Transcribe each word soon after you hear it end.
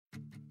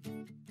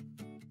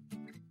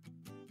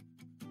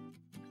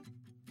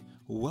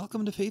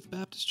Welcome to Faith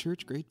Baptist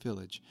Church Great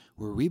Village,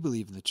 where we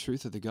believe in the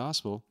truth of the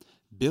gospel,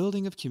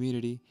 building of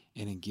community,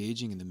 and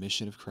engaging in the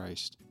mission of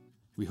Christ.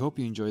 We hope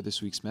you enjoy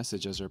this week's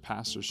message as our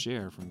pastors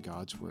share from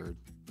God's Word.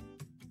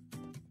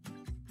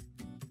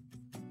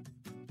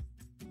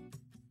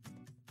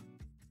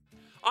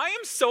 I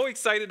am so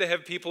excited to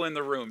have people in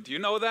the room. Do you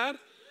know that?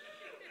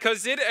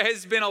 Because it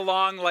has been a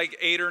long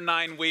 8 or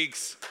 9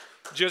 weeks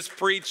just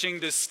preaching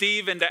to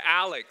Steve and to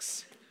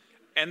Alex.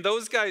 And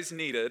those guys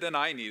need it, and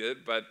I need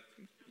it, but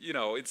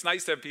it's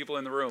nice to have people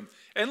in the room.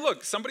 And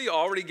look, somebody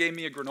already gave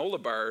me a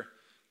granola bar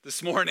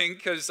this morning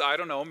because, I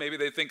don't know, maybe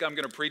they think I'm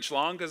going to preach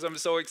long because I'm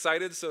so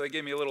excited, so they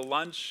gave me a little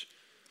lunch.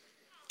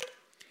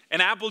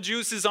 And apple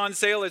juice is on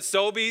sale at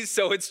Sobeys,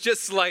 so it's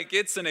just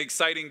it's an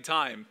exciting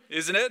time,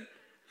 isn't it?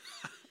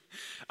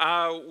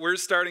 We're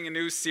starting a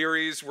new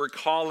series we're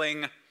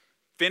calling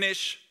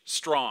Finish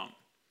Strong.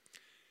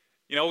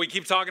 We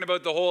keep talking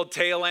about the whole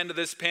tail end of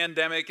this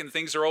pandemic and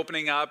things are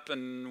opening up.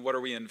 And what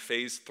are we in,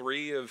 phase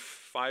 3 of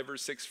 5 or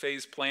 6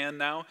 phase plan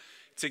now?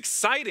 It's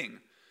exciting.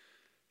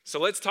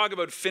 So let's talk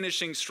about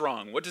finishing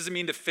strong. What does it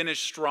mean to finish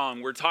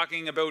strong? We're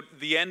talking about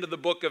the end of the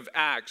book of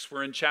Acts.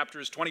 We're in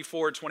chapters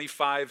 24,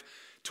 25,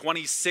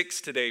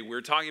 26 today. We're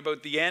talking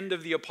about the end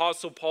of the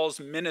Apostle Paul's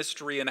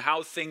ministry and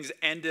how things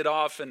ended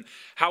off and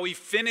how he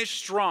finished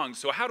strong.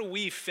 So how do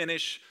we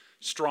finish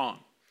strong?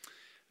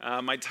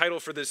 My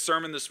title for this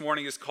sermon this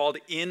morning is called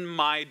In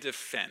My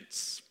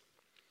Defense.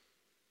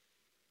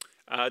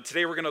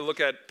 Today we're going to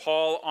look at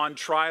Paul on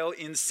trial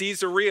in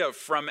Caesarea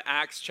from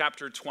Acts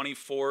chapter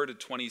 24 to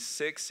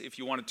 26, if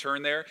you want to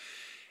turn there.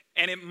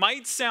 And it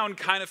might sound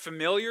kind of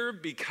familiar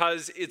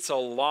because it's a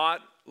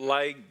lot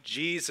like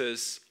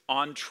Jesus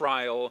on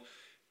trial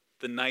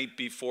the night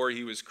before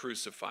he was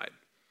crucified.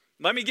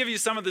 Let me give you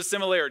some of the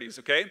similarities,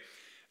 okay?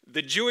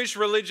 The Jewish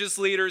religious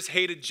leaders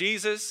hated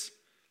Jesus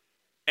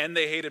and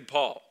they hated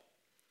Paul.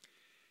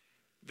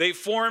 They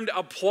formed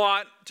a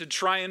plot to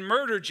try and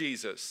murder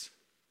Jesus,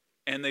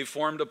 and they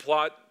formed a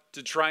plot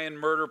to try and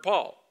murder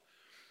Paul.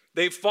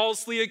 They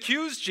falsely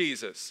accused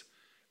Jesus.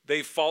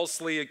 They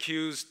falsely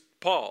accused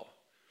Paul.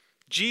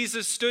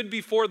 Jesus stood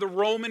before the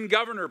Roman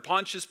governor,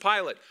 Pontius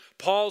Pilate.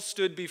 Paul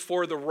stood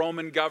before the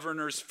Roman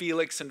governors,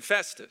 Felix and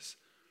Festus.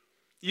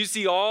 You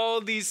see all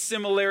these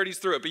similarities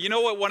through it. But you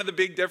know what one of the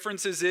big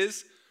differences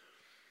is?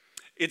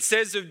 It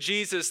says of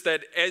Jesus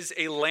that as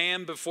a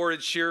lamb before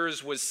its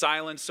shearers was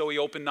silent, so he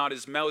opened not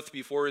his mouth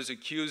before his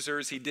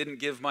accusers. He didn't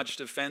give much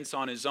defense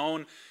on his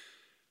own.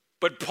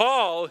 But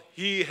Paul,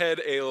 he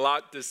had a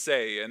lot to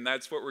say, and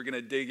that's what we're going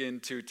to dig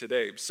into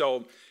today.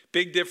 So,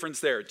 big difference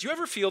there. Do you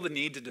ever feel the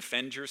need to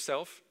defend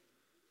yourself?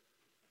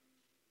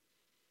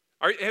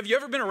 Have you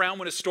ever been around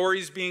when a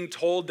story is being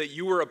told that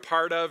you were a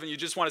part of and you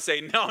just want to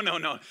say,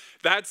 no,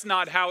 that's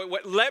not how it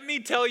went. Let me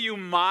tell you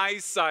my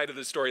side of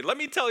the story. Let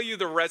me tell you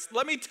the rest.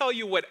 Let me tell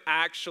you what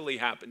actually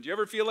happened. Do you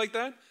ever feel like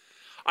that?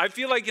 I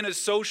feel like in a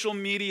social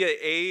media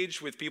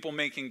age with people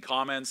making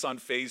comments on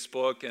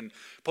Facebook and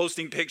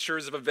posting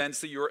pictures of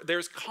events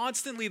there's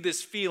constantly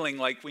this feeling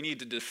like we need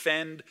to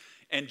defend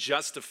and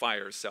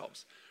justify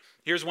ourselves.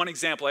 Here's one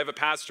example. I have a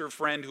pastor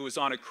friend who was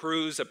on a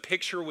cruise. A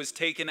picture was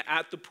taken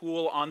at the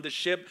pool on the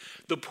ship.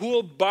 The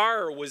pool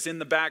bar was in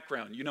the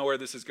background. You know where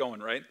this is going,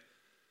 right?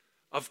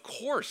 Of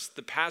course,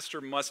 the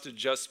pastor must have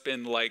just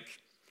been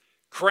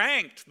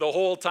cranked the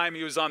whole time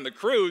he was on the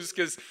cruise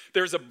because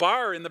there's a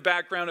bar in the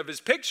background of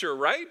his picture,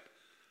 right?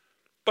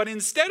 But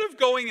instead of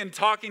going and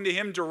talking to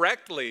him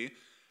directly,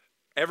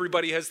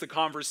 everybody has the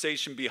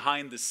conversation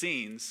behind the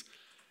scenes.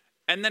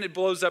 And then it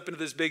blows up into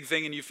this big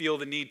thing and you feel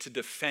the need to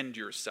defend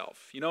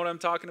yourself. You know what I'm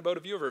talking about?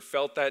 Have you ever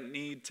felt that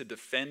need to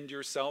defend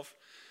yourself?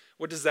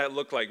 What does that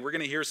look like? We're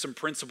going to hear some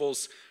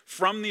principles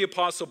from the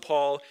Apostle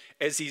Paul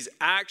as he's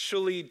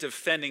actually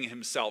defending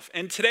himself.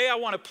 And today I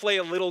want to play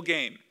a little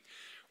game.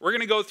 We're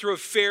going to go through a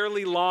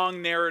fairly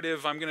long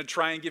narrative. I'm going to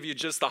try and give you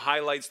just the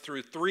highlights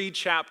through 3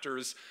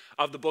 chapters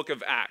of the book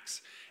of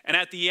Acts. And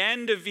at the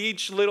end of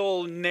each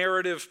little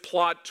narrative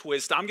plot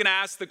twist, I'm going to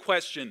ask the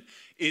question,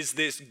 is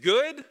this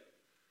good?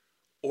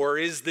 Or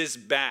is this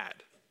bad?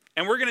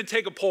 And we're going to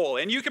take a poll.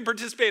 And you can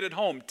participate at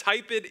home.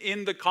 Type it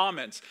in the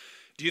comments.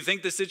 Do you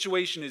think the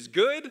situation is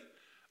good?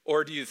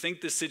 Or do you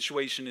think the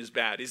situation is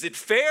bad? Is it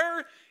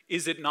fair?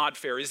 Is it not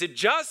fair? Is it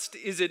just?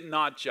 Is it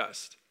not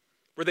just?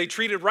 Were they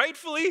treated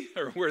rightfully?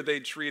 Or were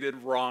they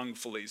treated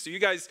wrongfully? So you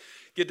guys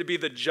get to be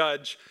the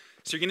judge.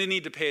 So you're going to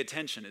need to pay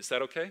attention. Is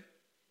that okay?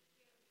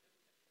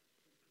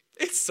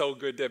 It's so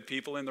good to have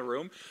people in the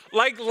room.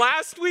 Like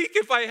last week,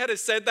 if I had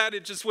said that,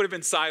 it just would have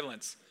been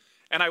silence.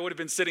 And I would have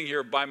been sitting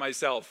here by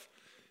myself,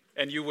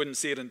 and you wouldn't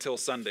see it until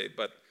Sunday.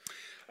 But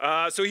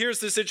so here's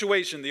the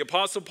situation. The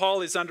Apostle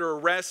Paul is under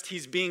arrest.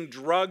 He's being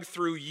drugged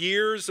through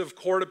years of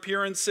court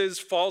appearances,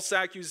 false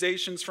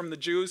accusations from the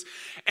Jews.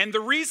 And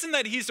the reason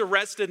that he's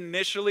arrested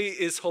initially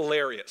is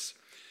hilarious.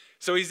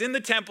 So he's in the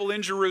temple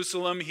in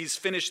Jerusalem. He's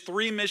finished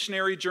 3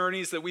 missionary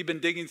journeys that we've been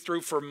digging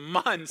through for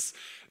months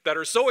that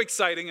are so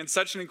exciting and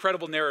such an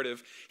incredible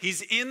narrative.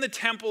 He's in the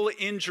temple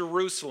in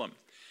Jerusalem.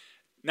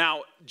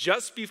 Now,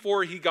 just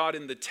before he got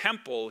in the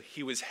temple,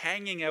 he was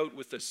hanging out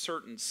with a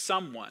certain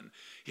someone.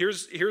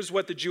 Here's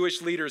what the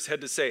Jewish leaders had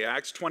to say.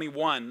 Acts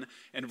 21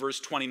 and verse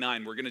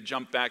 29. We're going to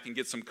jump back and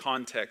get some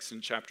context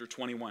in chapter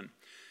 21.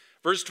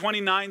 Verse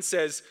 29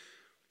 says,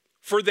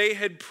 "For they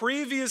had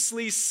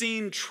previously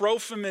seen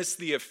Trophimus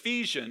the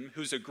Ephesian,"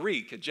 who's a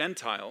Greek, a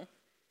Gentile,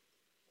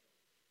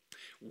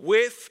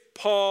 "with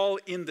Paul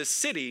in the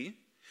city,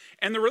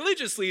 and the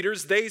religious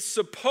leaders, they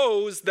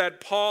supposed that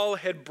Paul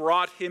had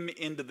brought him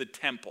into the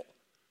temple."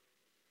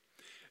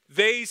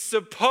 They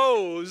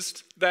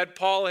supposed that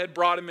Paul had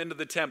brought him into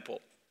the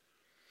temple.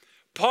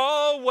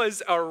 Paul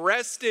was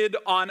arrested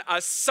on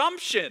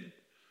assumption.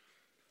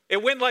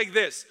 It went like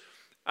this.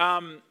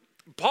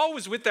 Paul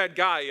was with that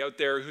guy out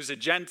there who's a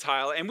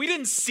Gentile, and we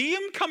didn't see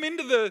him come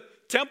into the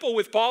temple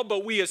with Paul,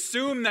 but we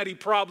assume that he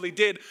probably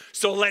did.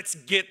 So let's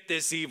get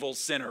this evil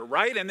sinner,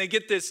 right? And they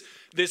get this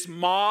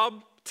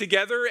mob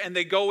together, and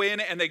they go in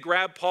and they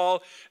grab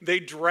Paul. They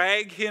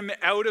drag him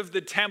out of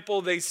the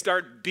temple. They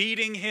start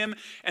beating him.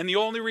 And the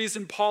only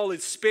reason Paul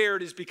is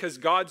spared is because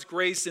God's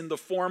grace in the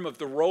form of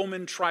the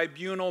Roman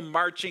tribunal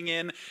marching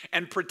in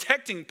and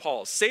protecting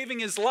Paul, saving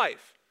his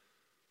life.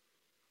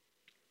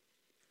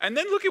 And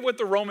then look at what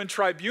the Roman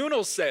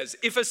tribunal says.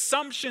 If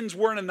assumptions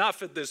weren't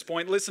enough at this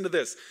point, listen to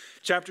this.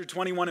 Chapter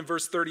 21 and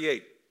verse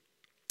 38.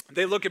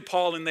 They look at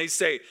Paul and they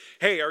say,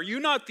 "Hey, are you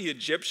not the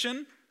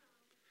Egyptian?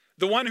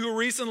 The one who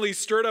recently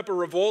stirred up a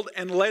revolt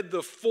and led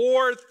the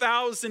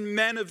 4,000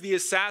 men of the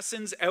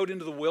assassins out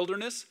into the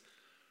wilderness?"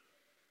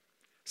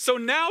 So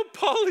now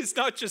Paul is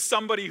not just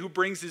somebody who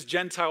brings his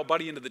Gentile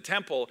buddy into the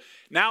temple.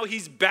 Now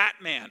he's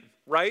Batman,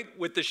 right?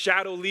 With the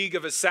Shadow League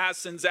of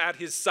Assassins at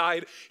his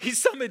side. He's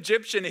some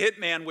Egyptian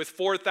hitman with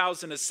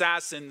 4,000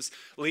 assassins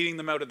leading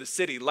them out of the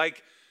city.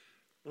 Like,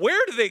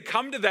 where do they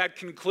come to that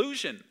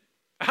conclusion?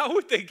 How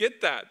would they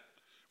get that?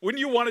 Wouldn't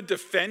you want to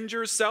defend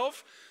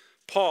yourself?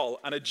 Paul,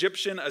 an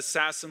Egyptian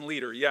assassin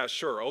leader. Yeah,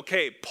 sure.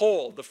 Okay,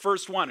 poll, the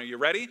first one. Are you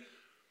ready?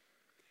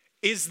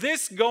 Is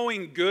this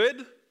going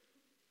good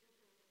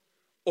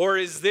or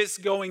is this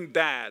going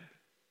bad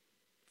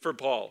for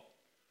Paul?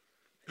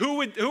 Who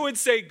would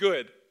say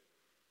good?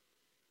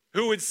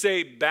 Who would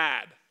say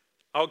bad?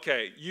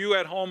 Okay, you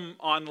at home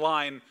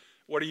online,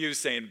 what are you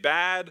saying?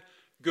 Bad?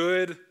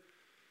 Good?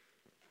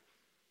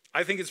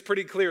 I think it's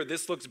pretty clear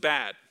this looks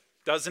bad,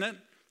 doesn't it?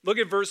 Look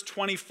at verse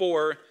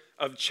 24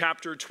 of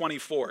chapter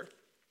 24.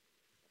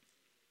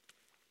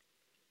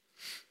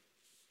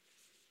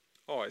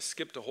 Oh, I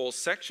skipped a whole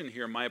section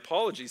here. My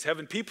apologies.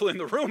 Having people in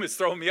the room is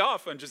throwing me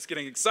off. I'm just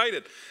getting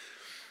excited.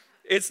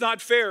 It's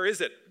not fair, is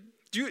it?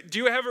 Do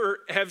you ever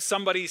have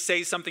somebody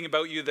say something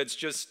about you that's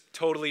just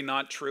totally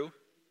not true?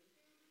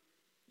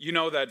 You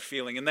know that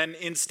feeling. And then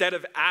instead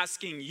of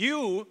asking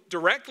you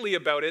directly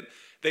about it,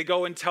 they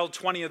go and tell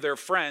 20 of their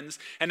friends.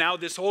 And now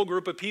this whole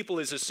group of people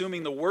is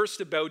assuming the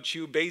worst about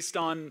you based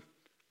on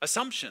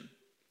assumption,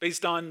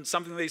 based on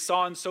something they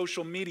saw on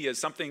social media,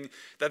 something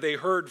that they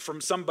heard from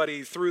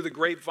somebody through the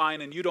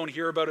grapevine, and you don't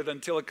hear about it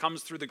until it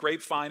comes through the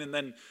grapevine. And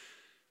then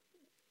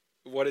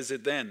what is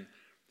it then?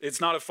 It's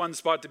not a fun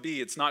spot to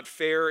be. It's not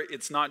fair.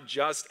 It's not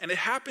just. And it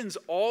happens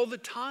all the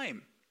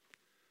time.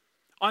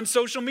 On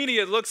social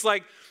media, it looks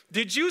like,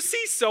 did you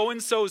see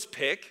so-and-so's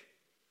pic?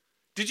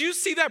 Did you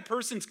see that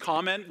person's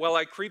comment? Well,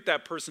 I creeped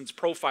that person's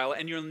profile,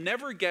 and you'll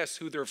never guess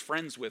who they're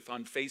friends with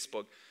on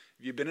Facebook.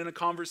 Have you been in a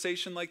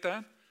conversation like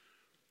that?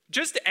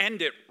 Just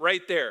end it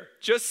right there.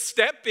 Just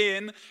step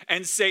in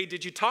and say,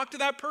 did you talk to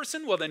that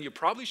person? Well, then you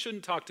probably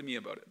shouldn't talk to me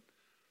about it.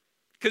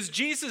 Because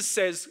Jesus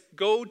says,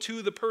 go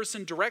to the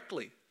person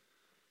directly.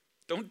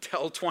 Don't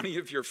tell 20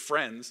 of your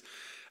friends.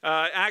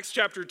 Acts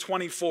chapter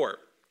 24.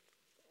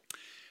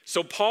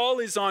 So Paul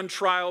is on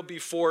trial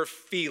before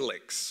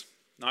Felix.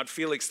 Not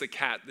Felix the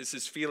cat. This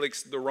is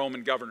Felix the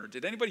Roman governor.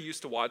 Did anybody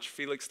used to watch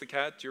Felix the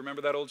cat? Do you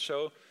remember that old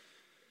show?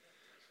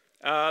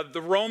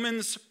 The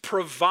Romans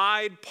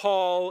provide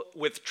Paul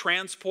with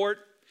transport.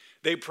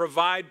 They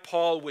provide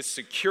Paul with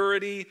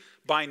security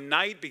by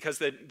night because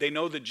they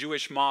know the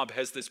Jewish mob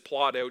has this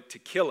plot out to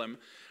kill him.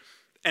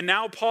 And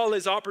now Paul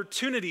has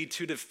opportunity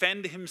to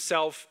defend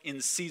himself in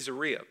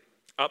Caesarea,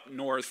 up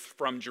north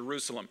from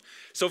Jerusalem.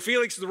 So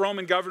Felix, the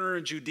Roman governor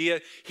in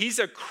Judea, he's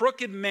a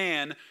crooked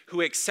man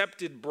who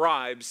accepted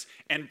bribes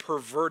and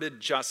perverted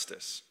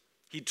justice.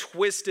 He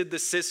twisted the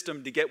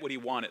system to get what he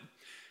wanted.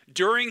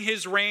 During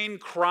his reign,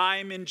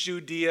 crime in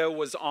Judea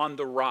was on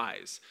the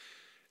rise.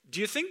 Do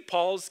you think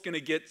Paul's going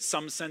to get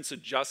some sense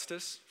of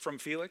justice from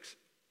Felix?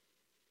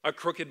 A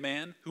crooked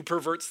man who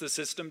perverts the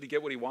system to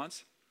get what he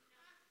wants?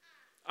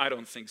 I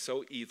don't think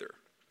so either.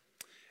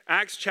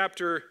 Acts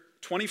chapter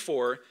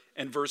 24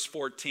 and verse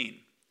 14.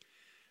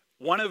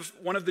 One of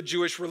the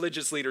Jewish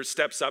religious leaders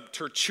steps up,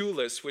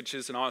 Tertullus, which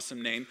is an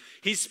awesome name.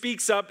 He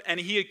speaks up and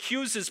he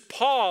accuses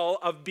Paul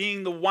of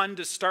being the one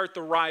to start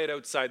the riot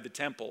outside the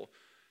temple,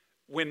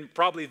 when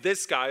probably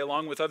this guy,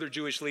 along with other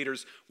Jewish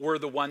leaders, were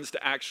the ones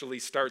to actually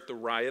start the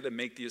riot and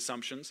make the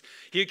assumptions.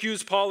 He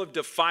accused Paul of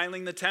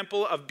defiling the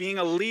temple, of being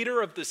a leader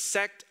of the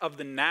sect of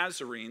the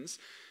Nazarenes,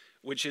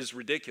 which is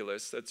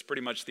ridiculous. That's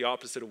pretty much the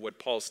opposite of what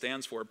Paul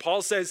stands for.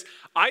 Paul says,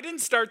 I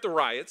didn't start the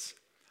riots.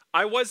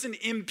 I wasn't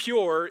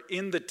impure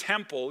in the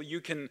temple. You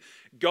can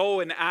go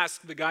and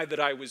ask the guy that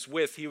I was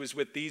with. He was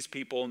with these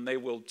people, and they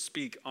will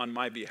speak on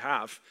my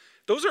behalf.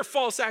 Those are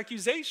false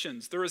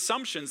accusations. They're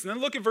assumptions. And then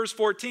look at verse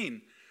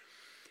 14.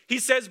 He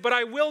says, but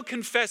I will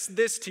confess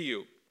this to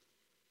you,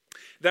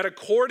 that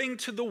according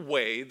to the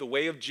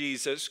way of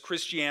Jesus,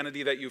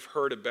 Christianity that you've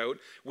heard about,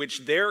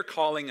 which they're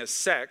calling a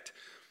sect,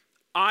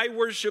 I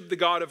worship the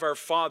God of our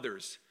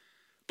fathers,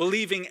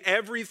 believing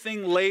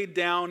everything laid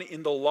down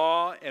in the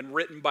law and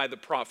written by the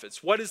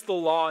prophets. What is the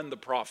law and the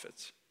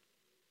prophets?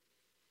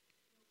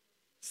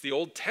 It's the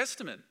Old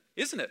Testament,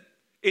 isn't it?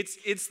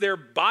 It's their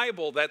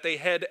Bible that they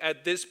had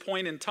at this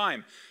point in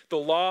time, the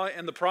law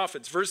and the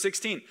prophets. Verse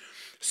 16,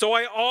 so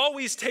I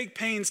always take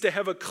pains to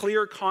have a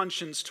clear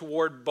conscience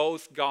toward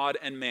both God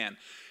and man.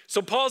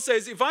 So Paul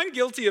says, if I'm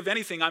guilty of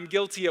anything, I'm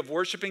guilty of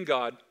worshiping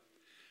God,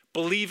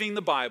 believing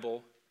the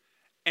Bible,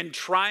 and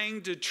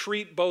trying to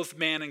treat both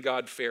man and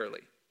God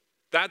fairly.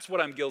 That's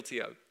what I'm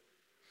guilty of.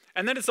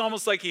 And then it's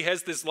almost like he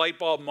has this light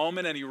bulb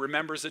moment and he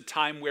remembers a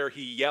time where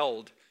he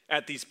yelled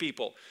at these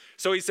people.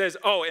 So he says,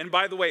 oh, and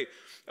by the way,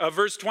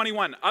 verse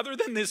 21, other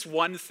than this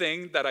one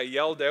thing that I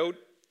yelled out,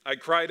 I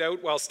cried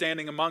out while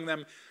standing among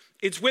them,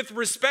 it's with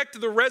respect to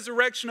the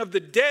resurrection of the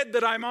dead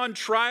that I'm on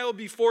trial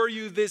before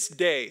you this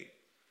day.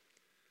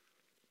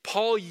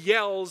 Paul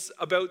yells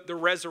about the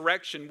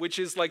resurrection, which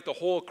is like the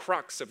whole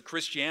crux of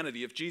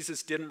Christianity. If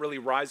Jesus didn't really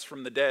rise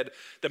from the dead,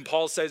 then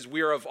Paul says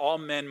we are of all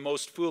men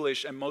most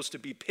foolish and most to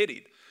be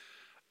pitied.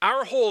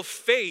 Our whole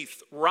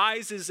faith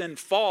rises and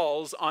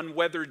falls on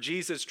whether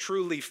Jesus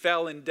truly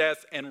fell in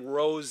death and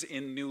rose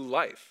in new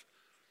life.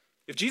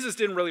 If Jesus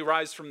didn't really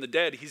rise from the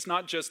dead, he's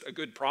not just a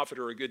good prophet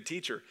or a good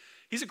teacher.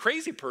 He's a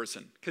crazy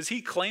person because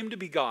he claimed to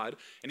be God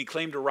and he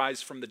claimed to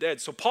rise from the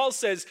dead. So Paul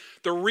says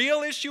the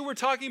real issue we're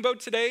talking about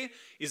today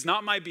is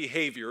not my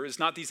behavior, is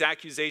not these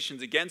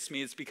accusations against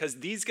me. It's because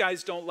these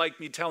guys don't like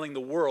me telling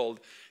the world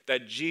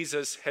that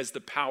Jesus has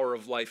the power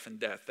of life and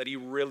death, that he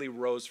really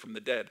rose from the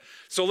dead.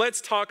 So let's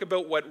talk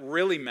about what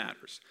really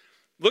matters.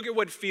 Look at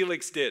what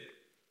Felix did.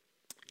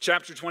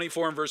 Chapter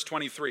 24 and verse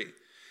 23.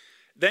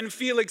 Then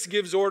Felix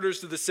gives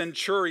orders to the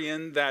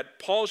centurion that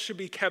Paul should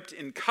be kept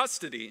in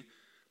custody.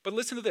 But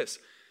listen to this,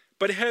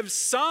 but have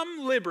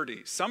some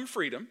liberty, some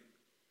freedom,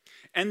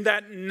 and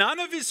that none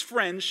of his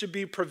friends should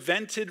be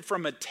prevented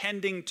from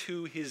attending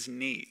to his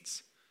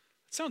needs.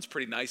 That sounds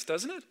pretty nice,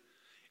 doesn't it?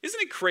 Isn't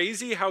it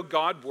crazy how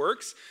God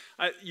works?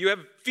 You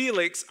have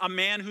Felix, a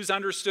man who's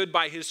understood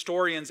by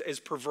historians as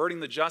perverting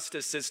the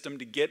justice system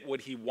to get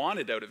what he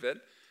wanted out of it,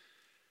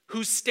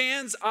 who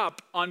stands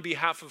up on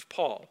behalf of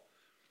Paul,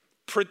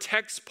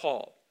 protects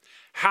Paul,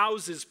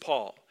 houses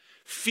Paul,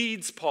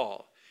 feeds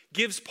Paul,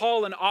 gives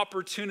Paul an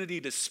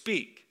opportunity to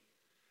speak,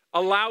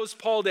 allows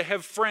Paul to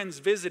have friends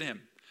visit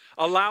him,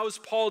 allows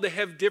Paul to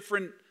have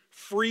different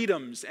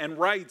freedoms and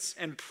rights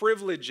and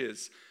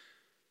privileges.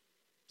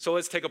 So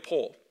let's take a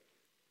poll.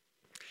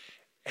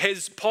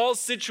 Has Paul's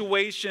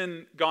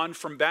situation gone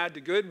from bad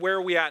to good? Where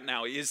are we at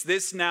now? Is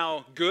this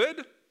now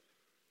good?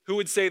 Who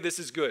would say this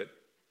is good?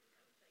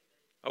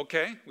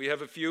 Okay, we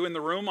have a few in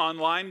the room.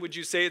 Online, would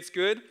you say it's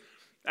good?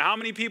 How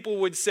many people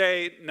would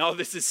say, no,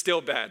 this is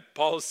still bad?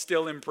 Paul's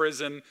still in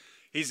prison.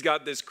 He's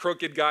got this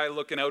crooked guy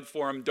looking out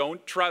for him.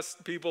 Don't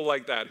trust people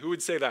like that. Who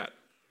would say that?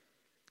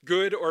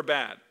 Good or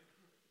bad?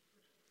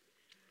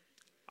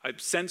 I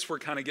sense we're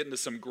kind of getting to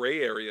some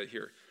gray area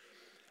here.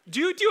 Do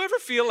you ever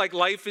feel like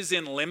life is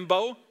in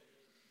limbo?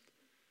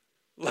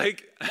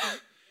 Like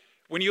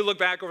when you look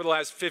back over the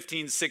last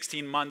 15,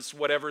 16 months,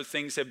 whatever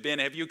things have been,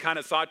 have you kind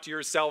of thought to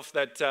yourself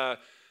that,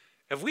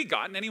 have we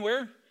gotten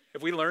anywhere?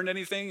 Have we learned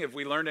anything? Have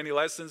we learned any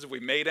lessons? Have we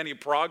made any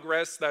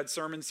progress, that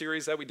sermon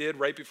series that we did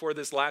right before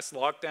this last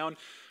lockdown?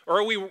 Or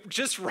are we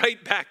just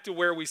right back to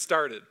where we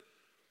started?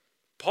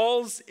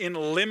 Paul's in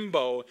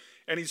limbo,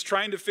 and he's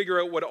trying to figure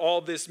out what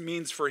all this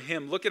means for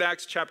him. Look at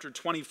Acts chapter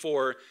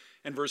 24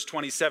 and verse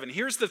 27.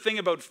 Here's the thing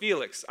about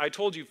Felix. I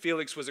told you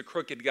Felix was a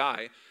crooked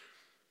guy.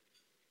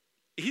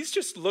 He's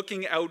just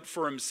looking out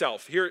for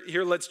himself. Here,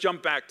 let's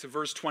jump back to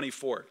verse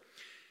 24.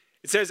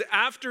 It says,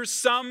 after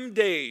some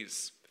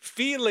days,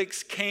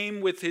 Felix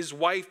came with his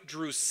wife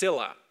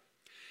Drusilla.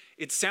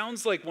 It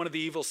sounds like one of the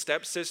evil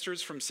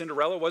stepsisters from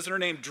Cinderella. Wasn't her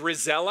name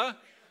Drizella?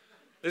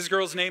 This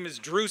girl's name is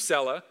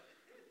Drusilla,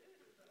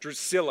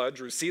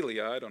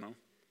 Drusilia, I don't know.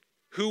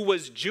 Who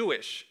was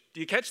Jewish.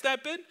 Do you catch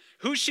that bit?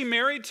 Who's she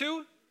married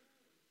to?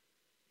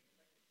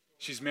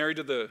 She's married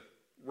to the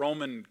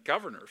Roman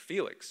governor,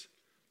 Felix.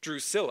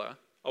 Drusilla,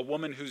 a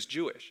woman who's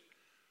Jewish.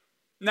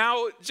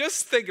 Now,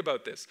 just think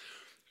about this.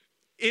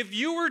 If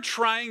you were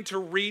trying to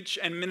reach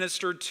and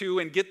minister to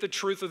and get the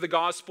truth of the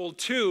gospel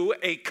to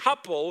a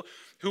couple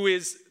who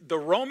is the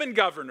Roman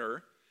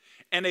governor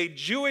and a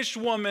Jewish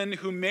woman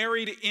who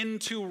married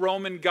into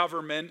Roman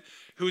government,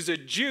 who's a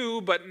Jew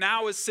but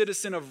now a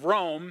citizen of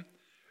Rome,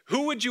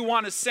 who would you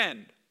want to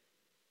send?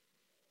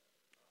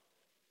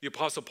 The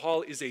Apostle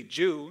Paul is a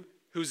Jew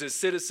who's a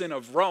citizen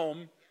of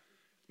Rome.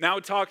 now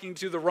talking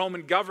to the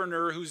Roman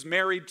governor who's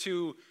married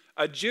to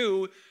a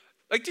Jew.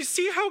 Like, do you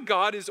see how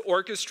God is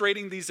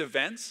orchestrating these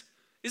events?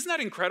 Isn't that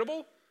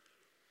incredible?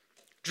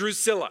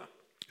 Drusilla,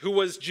 who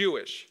was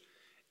Jewish,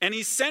 and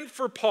he sent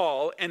for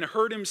Paul and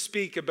heard him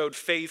speak about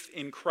faith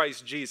in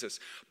Christ Jesus.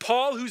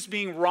 Paul, who's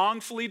being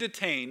wrongfully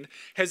detained,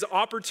 has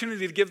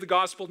opportunity to give the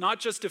gospel not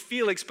just to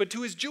Felix, but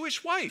to his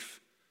Jewish wife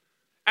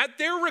at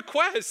their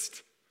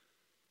request.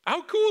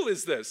 How cool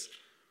is this?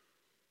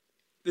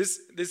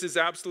 This is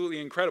absolutely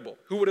incredible.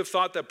 Who would have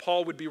thought that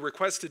Paul would be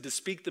requested to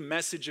speak the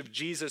message of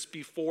Jesus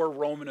before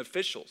Roman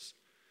officials?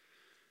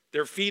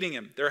 They're feeding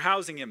him, they're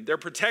housing him, they're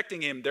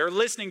protecting him, they're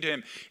listening to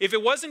him. If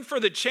it wasn't for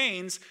the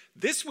chains,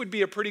 this would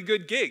be a pretty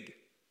good gig.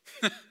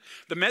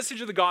 The message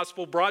of the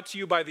gospel brought to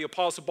you by the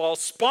Apostle Paul,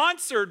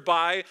 sponsored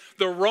by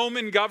the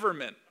Roman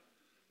government.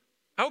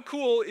 How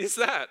cool is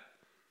that?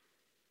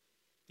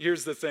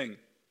 Here's the thing.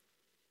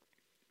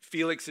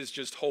 Felix is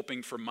just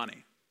hoping for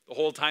money. The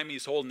whole time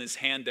he's holding his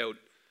hand out,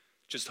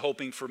 just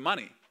hoping for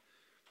money.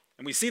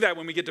 And we see that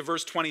when we get to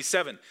verse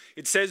 27.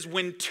 It says,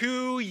 when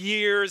 2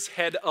 years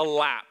had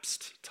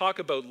elapsed. Talk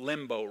about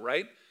limbo,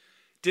 right?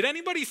 Did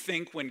anybody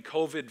think when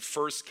COVID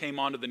first came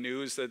onto the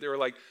news that they were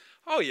like,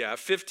 oh yeah,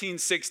 15,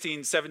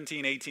 16,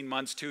 17, 18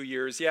 months, 2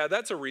 years. Yeah,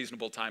 that's a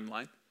reasonable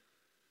timeline.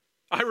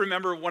 I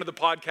remember one of the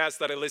podcasts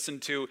that I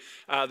listened to,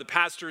 the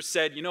pastor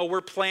said,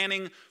 we're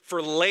planning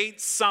for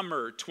late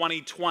summer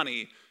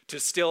 2020 to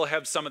still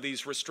have some of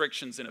these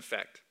restrictions in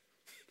effect.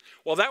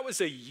 Well, that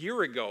was a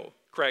year ago,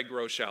 Craig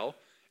Rochelle.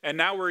 And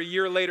now we're a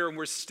year later and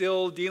we're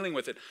still dealing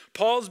with it.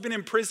 Paul's been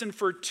in prison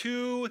for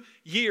 2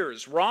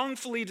 years,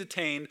 wrongfully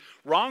detained,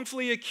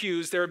 wrongfully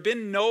accused. There have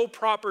been no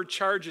proper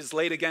charges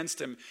laid against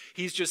him.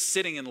 He's just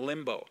sitting in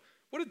limbo.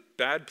 What a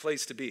bad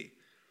place to be.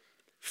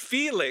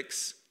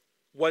 Felix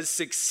was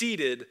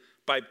succeeded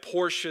by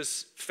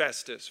Porcius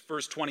Festus.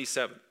 Verse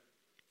 27.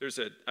 There's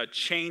a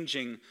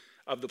changing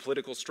of the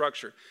political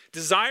structure.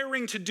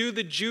 Desiring to do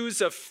the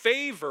Jews a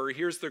favor,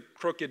 here's the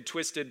crooked,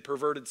 twisted,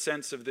 perverted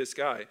sense of this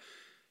guy.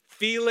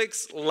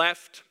 Felix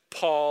left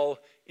Paul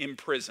in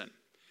prison.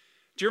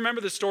 Do you remember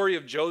the story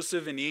of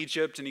Joseph in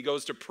Egypt, and he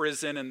goes to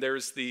prison and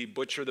there's the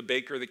butcher, the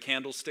baker, the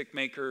candlestick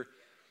maker?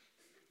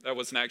 That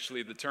wasn't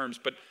actually the terms,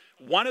 but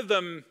one of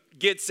them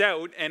gets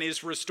out and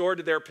is restored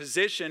to their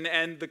position,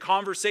 and the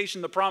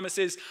conversation, the promise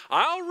is,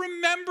 I'll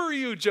remember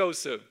you,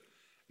 Joseph.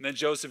 And then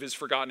Joseph is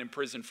forgotten in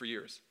prison for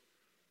years.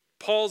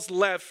 Paul's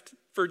left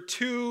for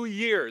 2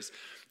 years.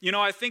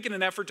 I think in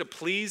an effort to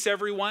please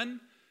everyone,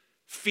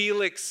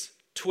 Felix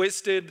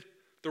twisted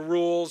the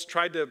rules,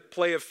 tried to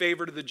play a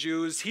favor to the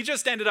Jews. He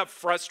just ended up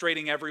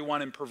frustrating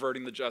everyone and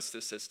perverting the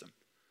justice system.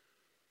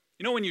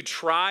 When you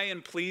try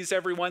and please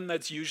everyone,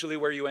 that's usually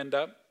where you end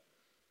up.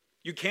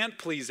 You can't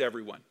please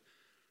everyone.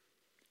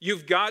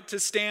 You've got to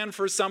stand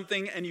for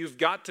something and you've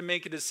got to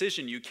make a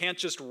decision. You can't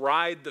just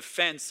ride the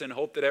fence and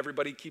hope that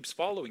everybody keeps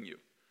following you.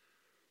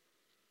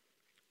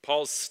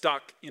 Paul's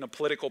stuck in a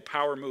political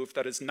power move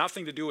that has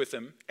nothing to do with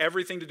him,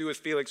 everything to do with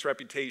Felix's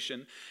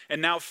reputation.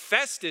 And now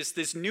Festus,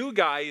 this new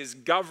guy, is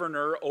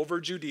governor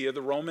over Judea,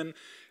 the Roman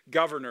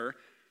governor.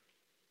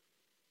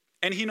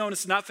 And he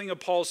knows nothing of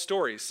Paul's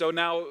story. So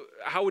now,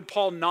 how would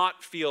Paul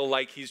not feel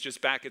like he's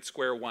just back at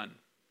square one?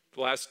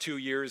 The last 2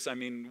 years,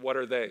 what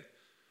are they?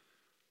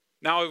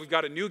 Now we've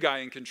got a new guy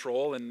in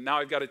control, and now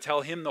I've got to tell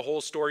him the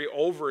whole story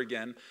over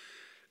again.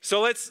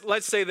 So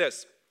let's say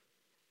this.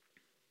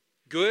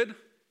 Good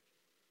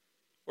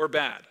or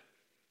bad?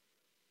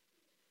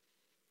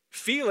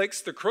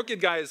 Felix, the crooked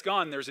guy, is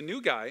gone. There's a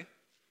new guy.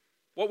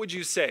 What would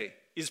you say?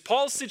 Is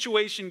Paul's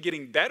situation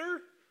getting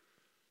better?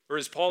 Or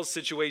is Paul's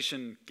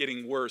situation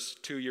getting worse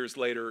 2 years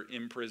later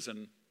in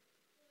prison?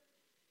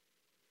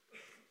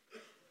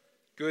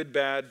 Good,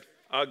 bad,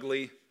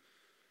 ugly.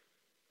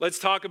 Let's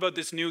talk about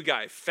this new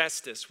guy,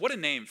 Festus. What a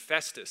name,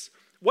 Festus.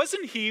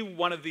 Wasn't he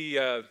one of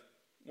the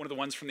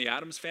ones from the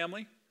Addams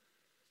family?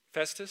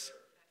 Festus?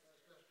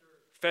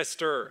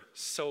 Fester,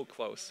 so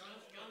close.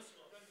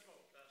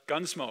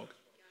 Gunsmoke.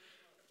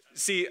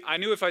 See, I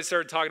knew if I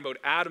started talking about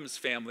Addams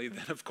family,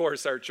 then of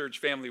course our church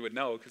family would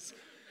know, because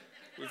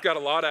we've got a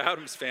lot of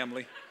Addams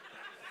family.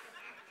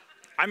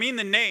 I mean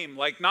the name,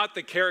 not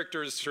the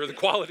characters or the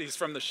qualities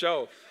from the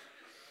show.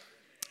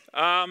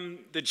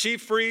 The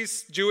chief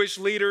priests, Jewish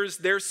leaders,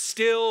 they're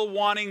still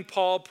wanting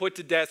Paul put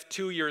to death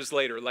 2 years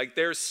later.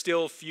 They're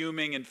still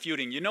fuming and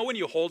feuding. When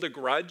you hold a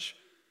grudge,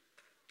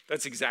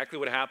 that's exactly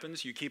what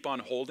happens. You keep on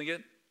holding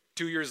it.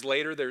 2 years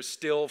later, they're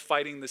still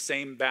fighting the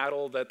same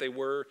battle that they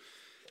were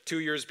 2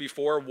 years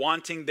before,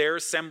 wanting their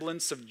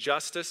semblance of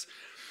justice.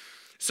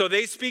 So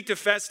they speak to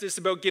Festus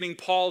about getting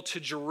Paul to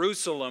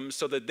Jerusalem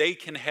so that they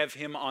can have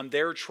him on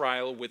their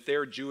trial with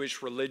their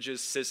Jewish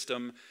religious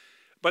system.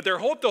 But their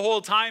hope the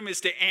whole time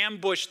is to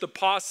ambush the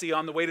posse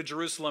on the way to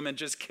Jerusalem and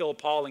just kill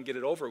Paul and get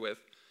it over with.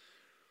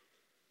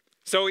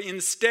 So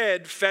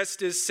instead,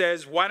 Festus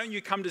says, why don't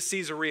you come to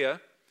Caesarea?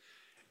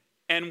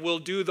 And we'll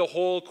do the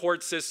whole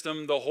court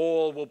system,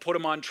 we'll put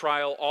him on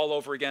trial all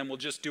over again. We'll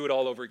just do it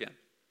all over again.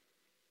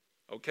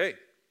 Okay.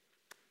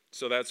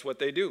 So that's what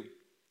they do.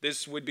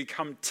 This would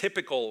become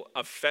typical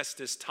of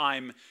Festus'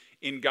 time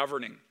in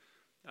governing.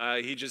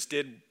 He just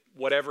did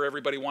whatever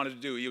everybody wanted to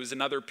do. He was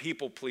another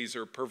people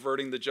pleaser,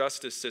 perverting the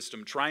justice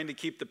system, trying to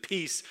keep the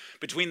peace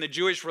between the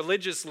Jewish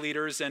religious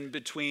leaders and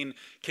between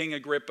King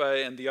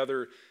Agrippa and the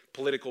other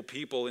political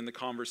people in the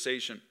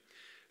conversation.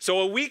 So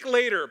a week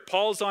later,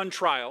 Paul's on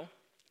trial.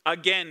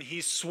 Again,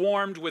 he's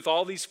swarmed with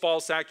all these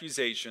false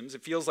accusations.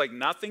 It feels like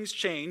nothing's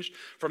changed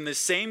from the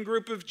same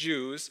group of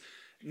Jews.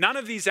 None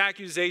of these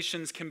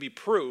accusations can be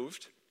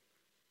proved.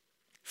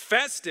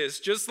 Festus,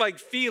 just like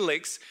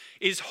Felix,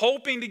 is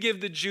hoping to give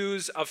the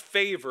Jews a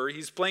favor.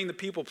 He's playing the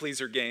people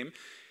pleaser game.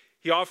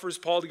 He offers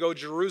Paul to go to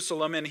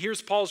Jerusalem, and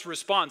here's Paul's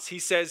response. He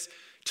says,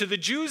 "To the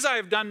Jews I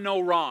have done no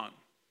wrong."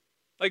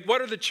 Like,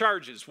 what are the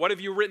charges? What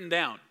have you written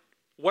down?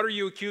 What are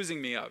you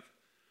accusing me of?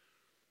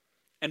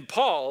 And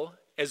Paul,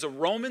 as a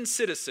Roman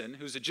citizen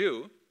who's a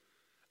Jew,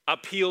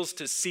 appeals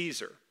to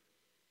Caesar.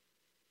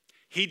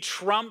 He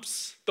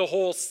trumps the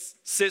whole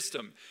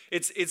system.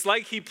 It's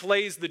like he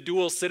plays the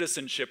dual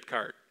citizenship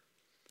card.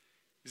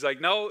 He's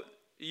like, no,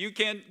 you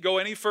can't go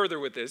any further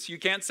with this. You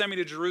can't send me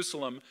to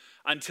Jerusalem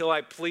until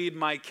I plead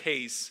my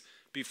case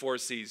before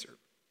Caesar.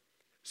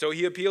 So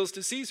he appeals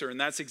to Caesar, and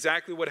that's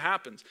exactly what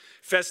happens.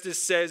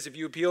 Festus says, if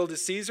you appeal to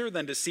Caesar,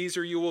 then to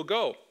Caesar you will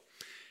go.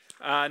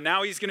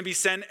 Now he's going to be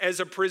sent as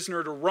a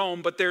prisoner to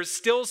Rome, but there's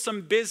still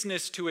some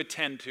business to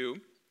attend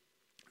to.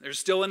 There's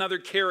still another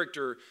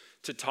character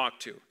to talk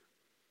to.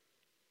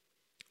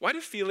 Why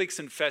do Felix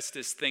and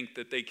Festus think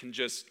that they can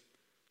just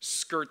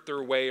skirt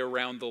their way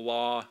around the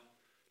law,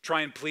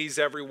 try and please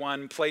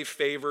everyone, play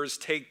favors,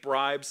 take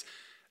bribes?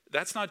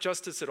 That's not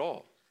justice at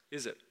all,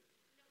 is it?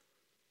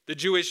 The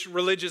Jewish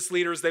religious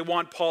leaders, they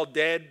want Paul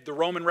dead. The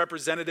Roman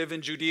representative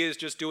in Judea is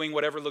just doing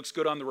whatever looks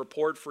good on the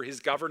report for his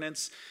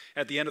governance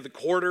at the end of the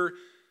quarter.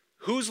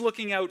 Who's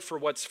looking out for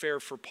what's fair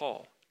for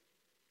Paul?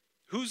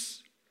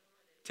 Who's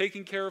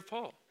taking care of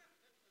Paul?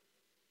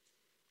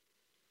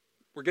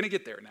 We're going to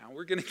get there now.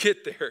 We're going to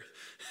get there.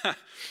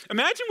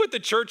 Imagine what the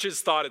church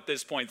has thought at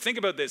this point. Think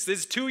about this.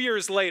 This is 2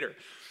 years later.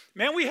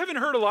 Man, we haven't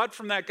heard a lot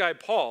from that guy,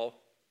 Paul.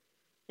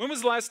 When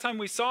was the last time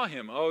we saw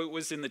him? Oh, it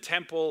was in the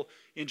temple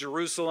in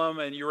Jerusalem.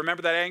 And you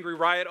remember that angry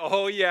riot?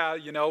 Oh, yeah,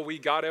 we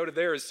got out of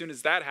there as soon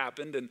as that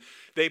happened. And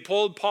they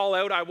pulled Paul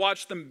out. I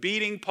watched them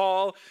beating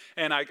Paul,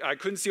 and I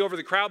couldn't see over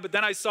the crowd. But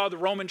then I saw the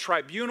Roman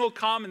tribunal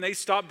come, and they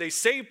stopped. They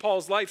saved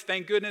Paul's life,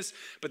 thank goodness.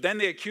 But then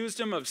they accused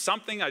him of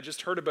something. I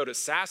just heard about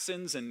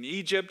assassins in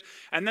Egypt.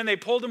 And then they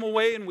pulled him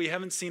away, and we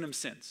haven't seen him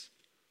since.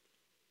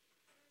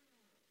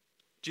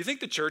 Do you think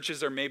the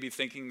churches are maybe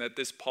thinking that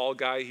this Paul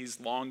guy, he's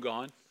long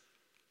gone?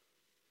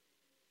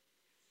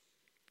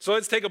 So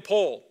let's take a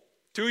poll.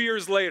 2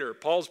 years later,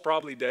 Paul's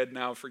probably dead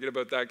now. Forget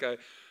about that guy.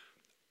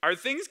 Are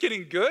things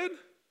getting good?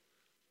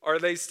 Or are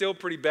they still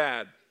pretty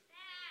bad?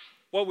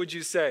 What would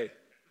you say?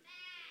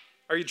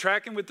 Are you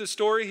tracking with the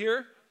story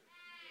here?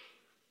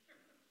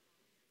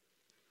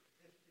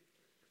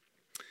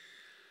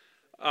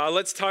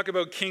 Let's talk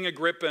about King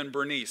Agrippa and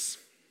Bernice.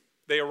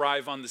 They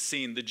arrive on the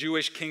scene. The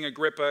Jewish King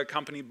Agrippa,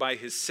 accompanied by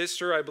his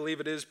sister, I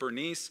believe it is,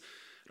 Bernice.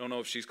 I don't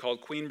know if she's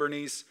called Queen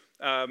Bernice.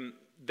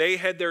 They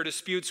had their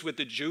disputes with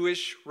the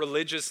Jewish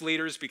religious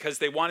leaders because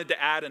they wanted to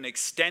add an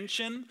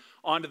extension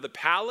onto the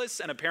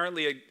palace, and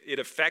apparently it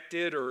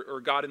affected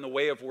or got in the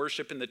way of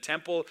worship in the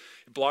temple.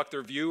 It blocked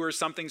their view or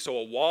something, so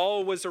a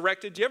wall was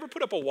erected. Do you ever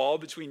put up a wall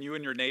between you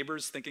and your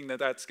neighbors thinking that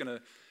that's going to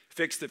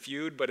fix the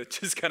feud, but it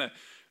just kind of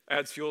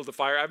adds fuel to the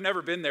fire? I've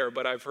never been there,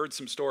 but I've heard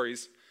some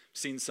stories,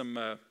 seen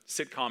some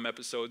sitcom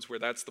episodes where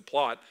that's the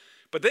plot.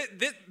 But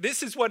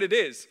this is what it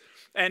is.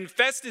 And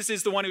Festus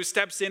is the one who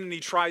steps in and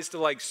he tries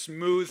to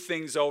smooth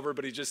things over,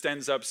 but he just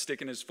ends up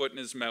sticking his foot in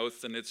his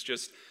mouth, and it's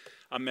just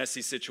a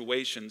messy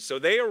situation. So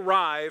they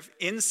arrive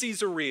in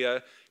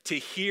Caesarea to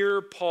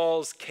hear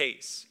Paul's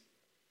case.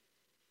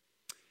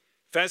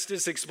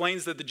 Festus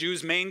explains that the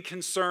Jews' main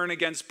concern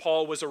against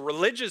Paul was a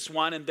religious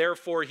one, and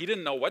therefore he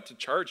didn't know what to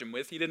charge him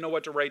with. He didn't know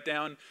what to write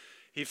down.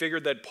 He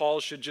figured that Paul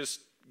should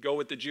just go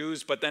with the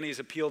Jews, but then he's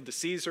appealed to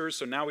Caesar,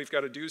 so now we've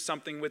got to do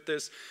something with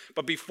this.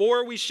 But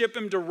before we ship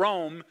him to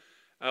Rome,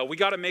 we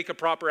got to make a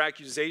proper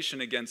accusation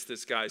against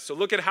this guy. So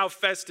look at how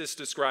Festus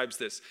describes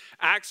this.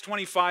 Acts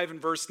 25 and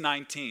verse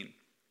 19.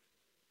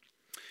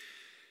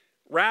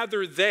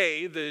 Rather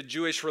they, the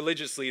Jewish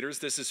religious leaders,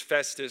 this is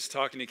Festus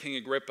talking to King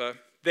Agrippa,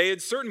 they had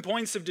certain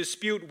points of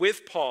dispute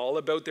with Paul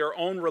about their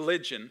own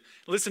religion.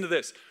 Listen to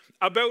this.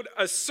 About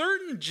a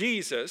certain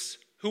Jesus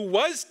who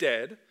was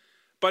dead,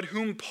 but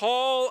whom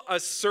Paul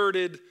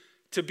asserted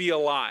to be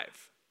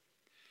alive.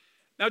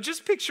 Now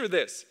just picture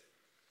this.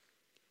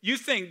 You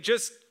think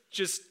just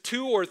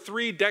 2 or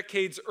 3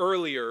 decades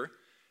earlier,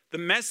 the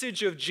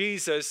message of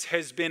Jesus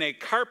has been a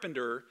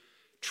carpenter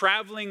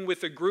traveling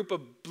with a group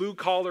of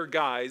blue-collar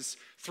guys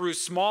through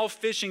small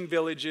fishing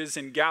villages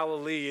in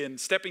Galilee and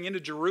stepping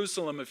into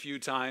Jerusalem a few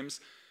times.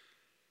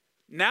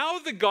 Now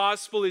the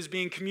gospel is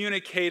being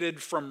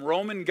communicated from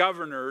Roman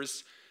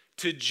governors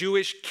to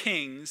Jewish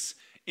kings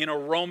in a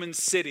Roman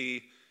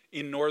city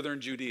in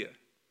northern Judea.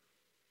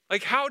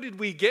 How did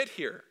we get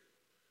here?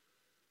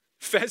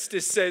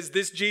 Festus says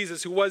this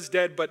Jesus who was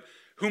dead, but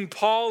whom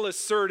Paul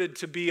asserted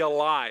to be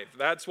alive.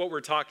 That's what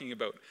we're talking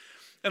about.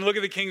 And look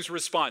at the king's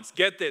response.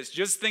 Get this.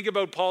 Just think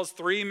about Paul's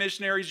 3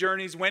 missionary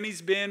journeys, when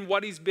he's been,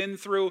 what he's been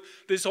through,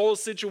 this whole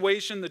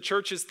situation. The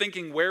church is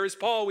thinking, where is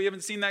Paul? We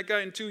haven't seen that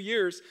guy in 2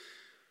 years.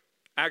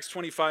 Acts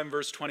 25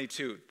 verse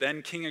 22.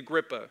 Then King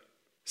Agrippa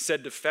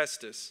said to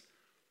Festus,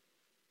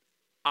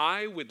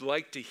 I would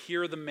like to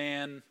hear the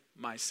man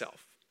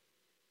myself.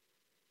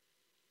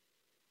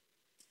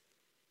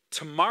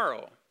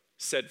 Tomorrow,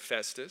 said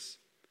Festus,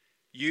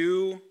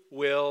 you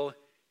will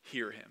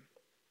hear him.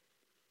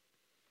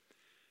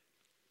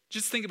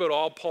 Just think about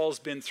all Paul's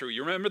been through.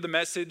 You remember the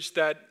message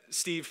that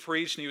Steve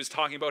preached, and he was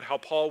talking about how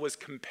Paul was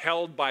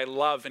compelled by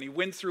love, and he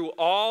went through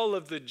all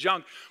of the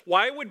junk.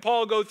 Why would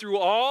Paul go through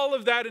all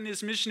of that in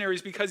his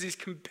missionaries? Because he's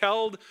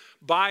compelled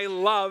by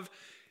love.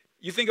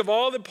 You think of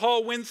all that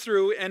Paul went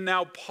through, and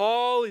now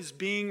Paul is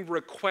being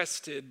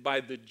requested by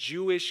the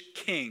Jewish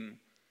king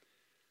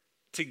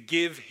to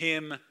give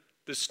him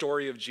the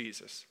story of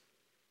Jesus.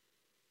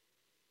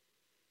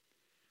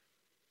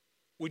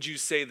 Would you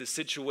say the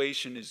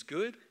situation is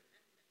good?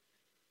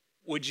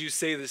 Would you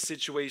say the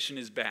situation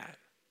is bad?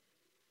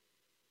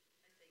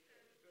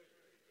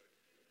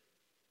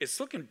 It's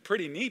looking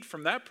pretty neat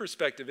from that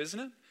perspective, isn't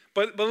it?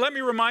 But let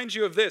me remind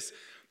you of this.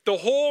 The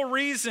whole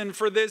reason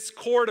for this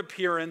court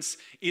appearance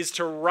is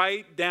to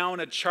write down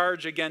a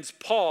charge against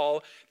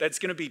Paul that's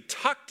going to be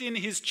tucked in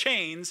his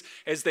chains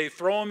as they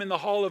throw him in the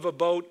hull of a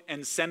boat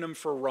and send him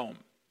for Rome.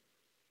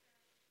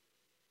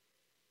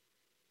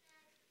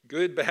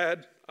 Good,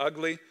 bad,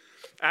 ugly.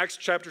 Acts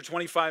chapter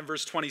 25,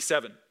 verse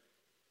 27.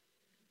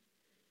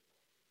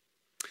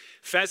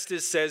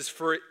 Festus says,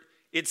 for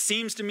it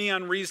seems to me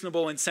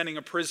unreasonable in sending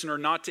a prisoner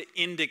not to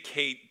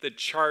indicate the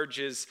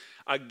charges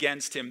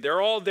against him.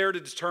 They're all there to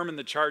determine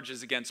the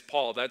charges against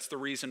Paul. That's the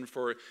reason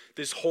for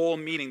this whole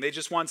meeting. They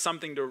just want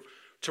something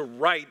to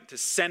write, to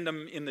send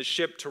him in the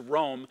ship to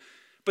Rome.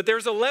 But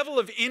there's a level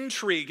of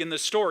intrigue in the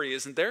story,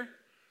 isn't there?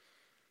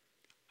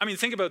 I mean,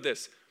 think about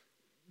this.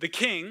 The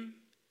king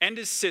and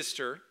his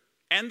sister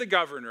and the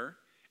governor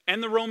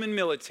and the Roman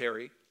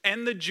military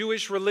and the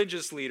Jewish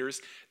religious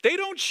leaders, they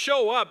don't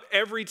show up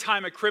every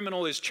time a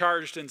criminal is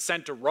charged and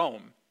sent to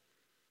Rome.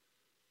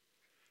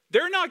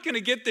 They're not going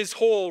to get this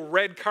whole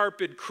red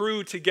carpet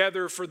crew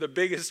together for the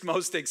biggest,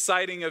 most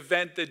exciting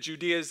event that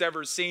Judea has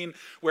ever seen,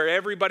 where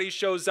everybody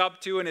shows up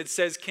to, and it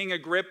says King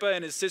Agrippa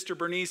and his sister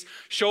Bernice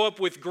show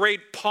up with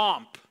great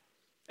pomp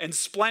and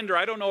splendor.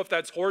 I don't know if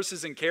that's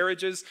horses and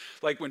carriages,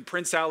 like when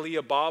Prince Ali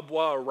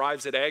Ababwa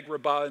arrives at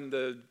Agrabah in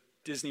the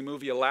Disney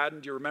movie Aladdin.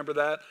 Do you remember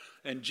that?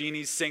 And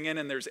genie's singing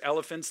and there's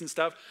elephants and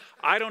stuff.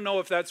 I don't know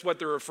if that's what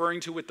they're referring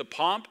to with the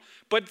pomp,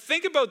 but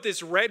think about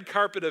this red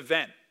carpet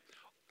event.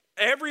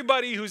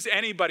 Everybody who's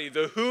anybody,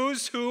 the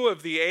who's who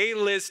of the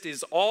A-list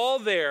is all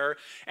there.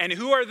 And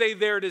who are they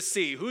there to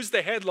see? Who's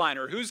the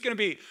headliner? Who's going to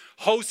be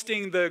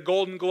hosting the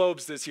Golden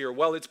Globes this year?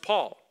 Well, it's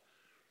Paul.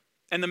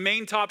 And the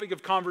main topic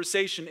of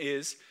conversation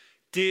is,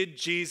 did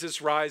Jesus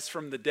rise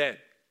from the dead?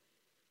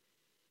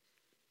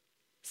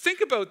 Think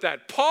about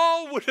that.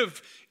 Paul would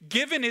have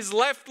given his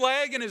left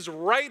leg and his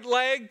right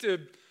leg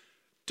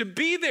to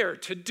be there,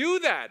 to do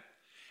that.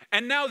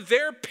 And now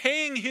they're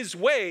paying his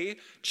way,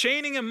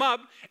 chaining him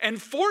up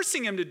and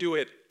forcing him to do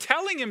it,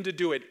 telling him to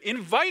do it,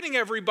 inviting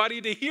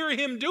everybody to hear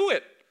him do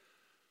it.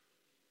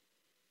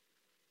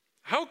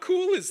 How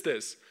cool is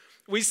this?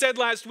 We said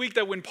last week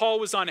that when Paul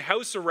was on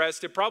house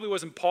arrest, it probably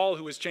wasn't Paul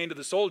who was chained to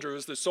the soldier. It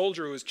was the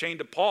soldier who was chained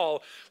to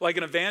Paul, like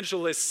an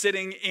evangelist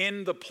sitting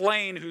in the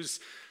plane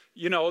who's,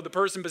 the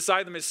person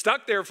beside them is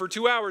stuck there for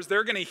 2 hours.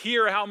 They're going to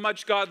hear how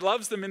much God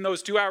loves them in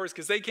those 2 hours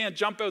because they can't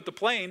jump out the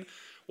plane.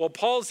 Well,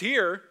 Paul's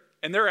here,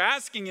 and they're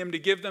asking him to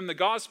give them the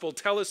gospel.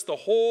 Tell us the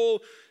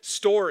whole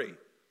story.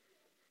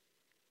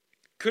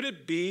 Could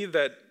it be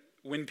that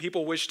when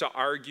people wish to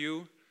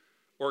argue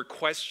or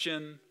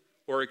question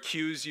or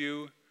accuse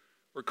you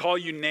or call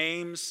you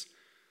names,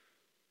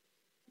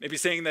 maybe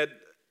saying that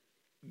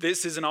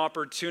this is an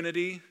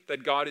opportunity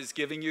that God is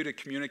giving you to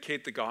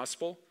communicate the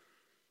gospel?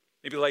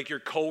 Maybe like your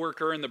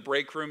coworker in the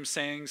break room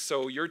saying,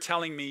 so you're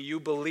telling me you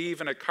believe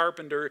in a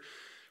carpenter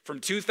from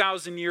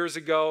 2,000 years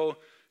ago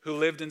who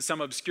lived in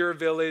some obscure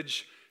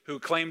village, who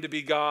claimed to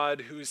be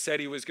God, who said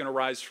he was going to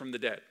rise from the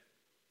dead.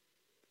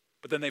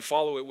 But then they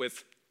follow it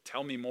with,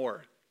 tell me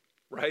more,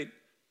 right?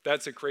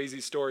 That's a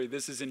crazy story.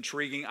 This is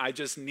intriguing. I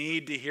just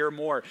need to hear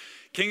more.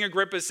 King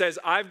Agrippa says,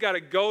 I've got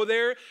to go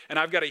there and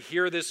I've got to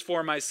hear this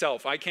for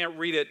myself. I can't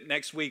read it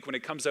next week when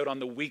it comes out on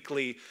the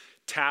weekly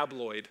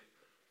tabloid.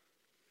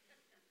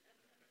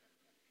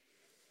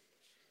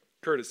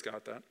 Curtis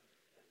got that.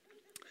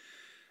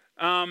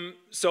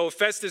 So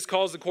Festus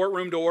calls the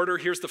courtroom to order.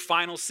 Here's the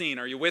final scene.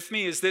 Are you with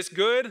me? Is this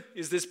good?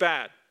 Is this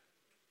bad?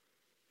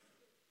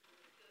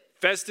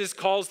 Festus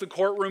calls the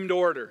courtroom to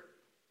order.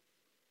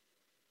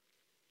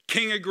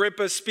 King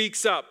Agrippa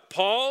speaks up.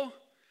 Paul,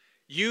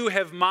 you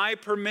have my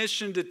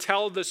permission to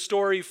tell the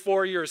story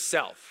for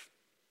yourself.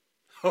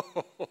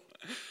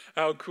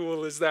 How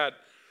cool is that?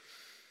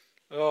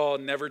 Oh,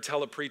 never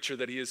tell a preacher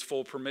that he has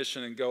full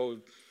permission and go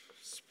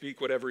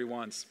speak whatever he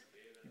wants.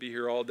 Be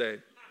here all day.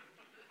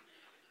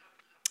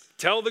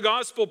 Tell the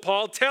gospel,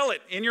 Paul. Tell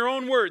it in your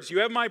own words. You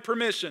have my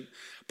permission.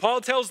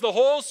 Paul tells the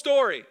whole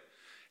story.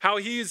 How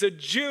he is a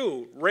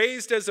Jew,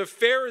 raised as a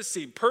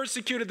Pharisee,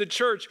 persecuted the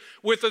church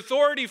with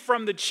authority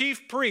from the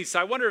chief priests.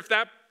 I wonder if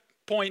that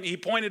point he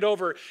pointed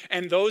over,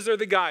 and those are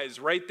the guys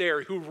right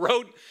there who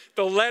wrote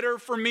the letter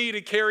for me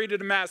to carry to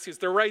Damascus.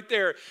 They're right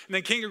there. And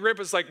then King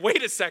Agrippa's like,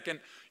 wait a second,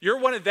 you're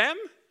one of them?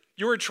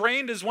 You were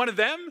trained as one of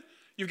them?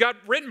 You got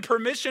written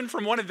permission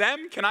from one of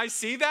them? Can I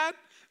see that?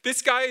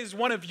 This guy is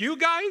one of you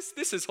guys?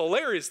 This is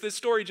hilarious. This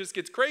story just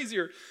gets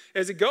crazier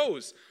as it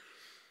goes.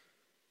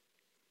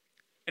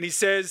 And he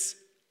says,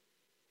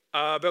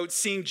 about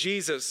seeing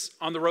Jesus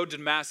on the road to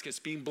Damascus,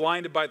 being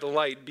blinded by the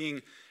light,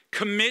 being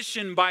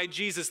commissioned by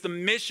Jesus, the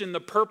mission, the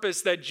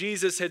purpose that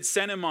Jesus had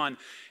sent him on,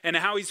 and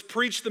how he's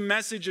preached the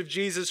message of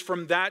Jesus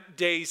from that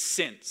day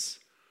since.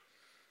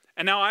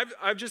 And now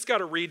I've just got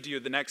to read to you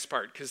the next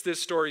part, because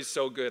this story is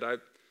so good.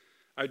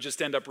 I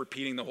just end up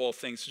repeating the whole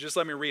thing. So just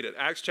let me read it.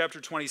 Acts chapter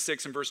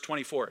 26 and verse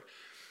 24.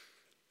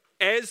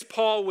 As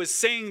Paul was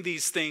saying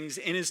these things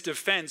in his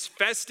defense,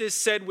 Festus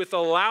said with a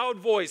loud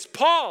voice,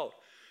 Paul,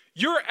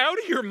 you're out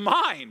of your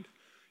mind.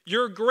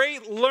 Your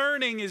great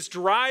learning is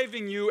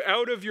driving you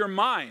out of your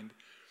mind.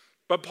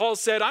 But Paul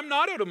said, I'm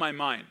not out of my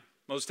mind,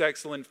 most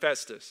excellent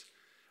Festus,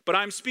 but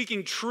I'm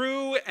speaking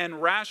true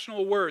and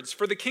rational words,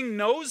 for the king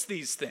knows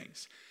these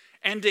things.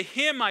 And to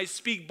him I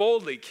speak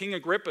boldly. King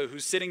Agrippa,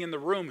 who's sitting in the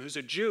room, who's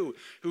a Jew,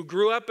 who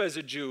grew up as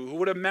a Jew, who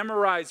would have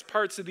memorized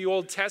parts of the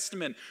Old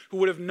Testament, who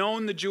would have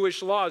known the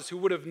Jewish laws, who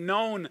would have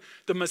known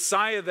the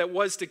Messiah that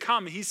was to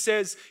come. He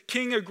says,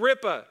 King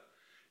Agrippa,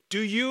 do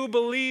you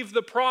believe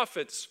the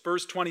prophets?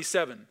 Verse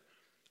 27.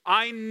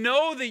 I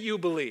know that you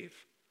believe.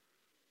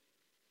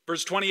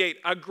 Verse 28.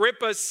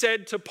 Agrippa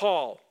said to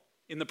Paul,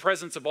 in the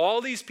presence of all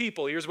these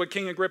people, here's what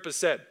King Agrippa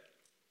said.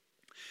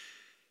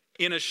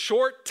 In a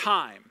short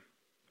time,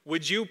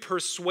 would you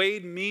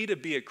persuade me to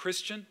be a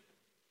Christian?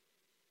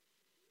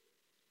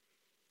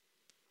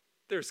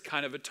 There's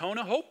kind of a tone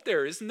of hope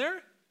there, isn't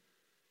there?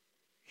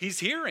 He's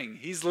hearing,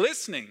 he's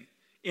listening.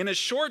 In a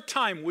short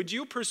time, would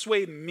you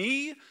persuade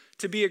me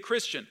to be a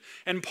Christian?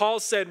 And Paul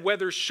said,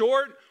 whether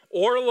short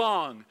or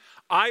long,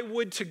 I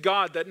would to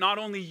God that not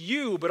only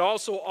you, but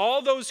also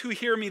all those who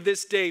hear me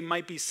this day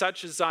might be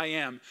such as I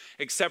am,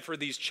 except for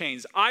these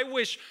chains. I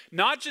wish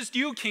not just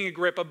you, King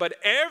Agrippa, but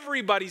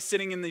everybody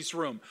sitting in this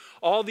room,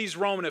 all these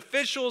Roman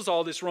officials,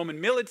 all this Roman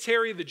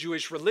military, the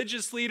Jewish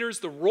religious leaders,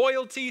 the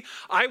royalty,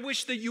 I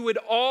wish that you would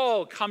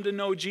all come to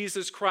know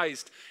Jesus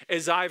Christ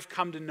as I've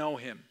come to know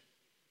him.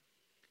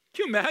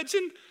 Can you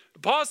imagine?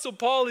 Apostle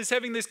Paul is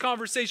having this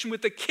conversation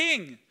with the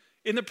king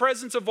in the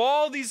presence of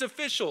all these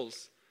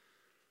officials.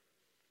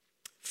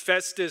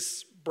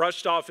 Festus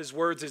brushed off his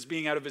words as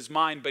being out of his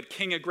mind, but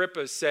King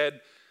Agrippa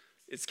said,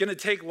 it's going to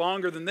take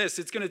longer than this.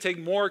 It's going to take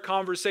more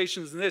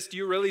conversations than this. Do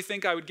you really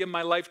think I would give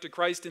my life to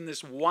Christ in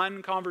this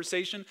one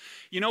conversation?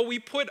 You know, we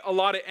put a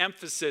lot of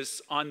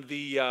emphasis on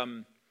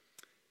the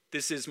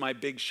this is my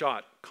big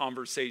shot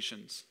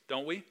conversations,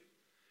 don't we?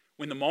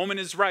 When the moment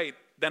is right,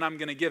 then I'm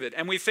going to give it.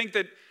 And we think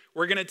that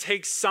we're going to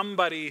take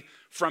somebody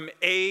from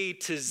A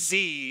to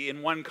Z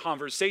in one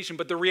conversation.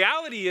 But the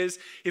reality is,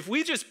 if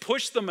we just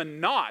push them a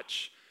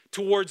notch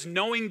towards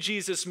knowing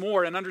Jesus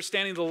more and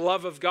understanding the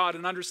love of God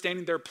and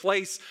understanding their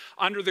place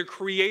under the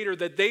Creator,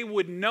 that they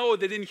would know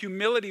that in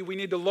humility we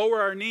need to lower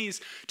our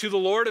knees to the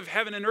Lord of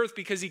heaven and earth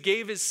because he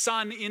gave his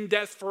Son in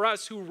death for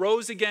us, who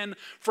rose again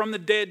from the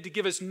dead to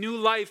give us new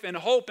life and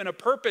hope and a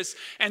purpose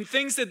and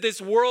things that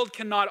this world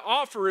cannot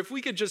offer. If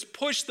we could just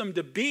push them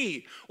to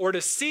B or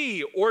to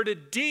C or to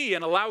D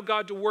and allow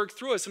God to work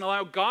through us and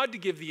allow God to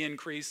give the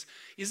increase,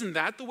 isn't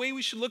that the way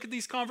we should look at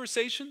these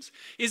conversations?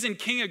 Isn't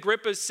King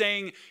Agrippa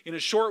saying, in a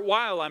short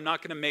while, I'm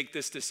not going to make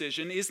this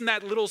decision? Isn't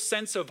that little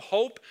sense of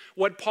hope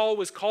what Paul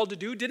was called to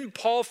do? Didn't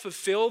Paul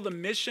fulfill the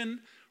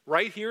mission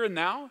right here and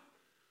now?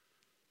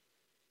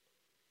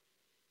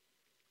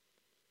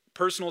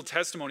 Personal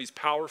testimony is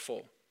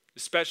powerful,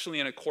 especially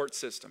in a court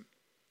system.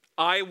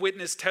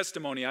 Eyewitness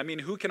testimony, I mean,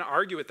 who can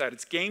argue with that?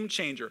 It's game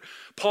changer.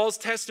 Paul's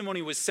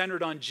testimony was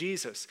centered on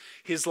Jesus,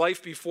 his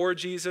life before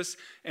Jesus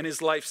and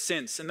his life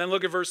since. And then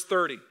look at verse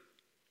 30.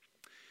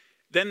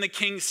 Then the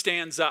king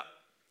stands up.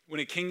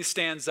 When a king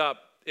stands up,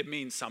 it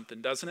means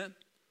something, doesn't it?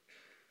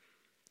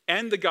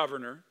 And the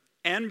governor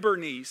and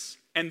Bernice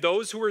and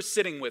those who were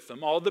sitting with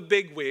them, all the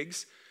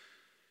bigwigs.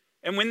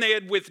 And when they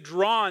had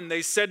withdrawn,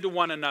 they said to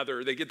one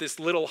another, they get this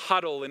little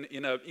huddle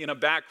in a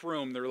back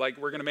room. They're like,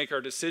 we're going to make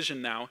our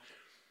decision now.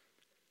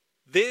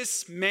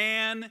 This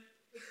man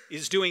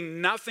is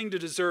doing nothing to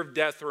deserve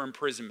death or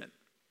imprisonment.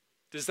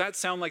 Does that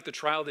sound like the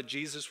trial that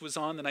Jesus was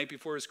on the night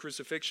before his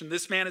crucifixion?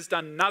 This man has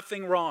done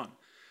nothing wrong.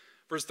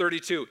 Verse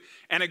 32,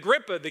 and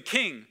Agrippa, the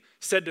king,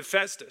 said to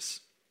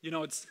Festus, you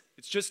know, it's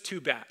just too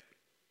bad.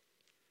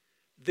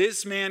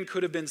 This man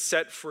could have been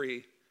set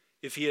free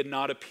if he had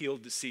not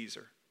appealed to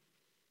Caesar.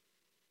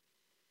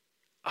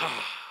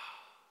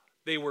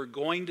 They were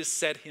going to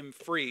set him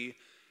free,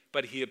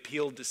 but he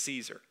appealed to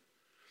Caesar.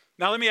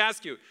 Now let me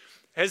ask you,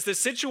 Has the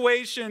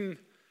situation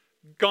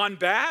gone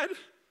bad?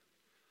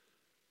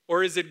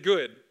 Or is it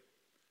good?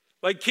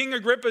 Like King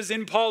Agrippa's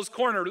in Paul's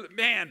corner.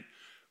 Man,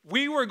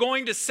 we were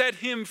going to set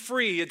him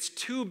free. It's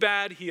too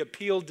bad he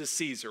appealed to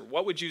Caesar.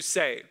 What would you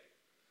say?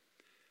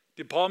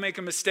 Did Paul make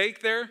a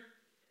mistake there?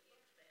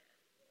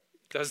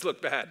 Does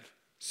look bad.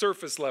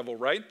 Surface level,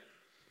 right?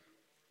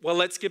 Well,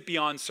 let's get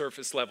beyond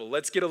surface level.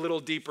 Let's get a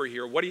little deeper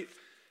here. What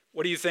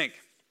do you think?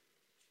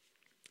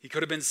 He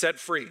could have been set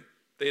free.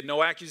 They had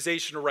no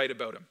accusation to write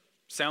about him.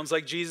 Sounds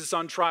like Jesus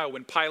on trial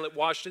when Pilate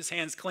washed his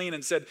hands clean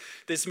and said,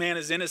 this man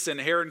is innocent.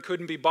 Herod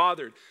couldn't be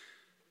bothered.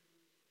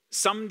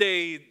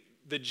 Someday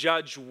the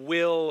judge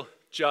will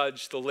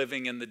judge the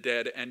living and the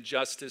dead, and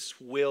justice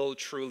will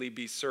truly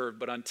be served.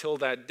 But until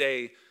that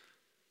day,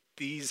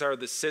 these are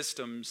the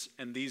systems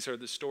and these are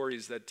the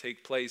stories that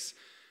take place,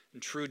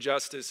 and true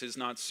justice is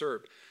not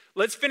served.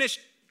 Let's finish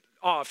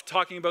off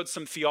talking about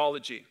some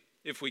theology,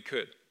 if we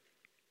could.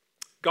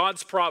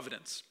 God's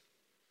providence.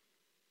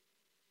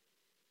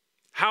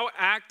 How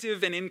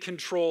active and in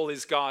control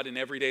is God in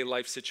everyday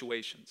life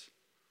situations?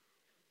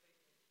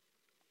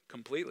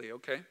 Completely,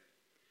 okay.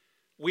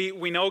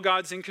 We know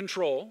God's in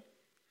control,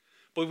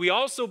 but we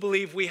also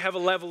believe we have a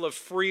level of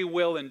free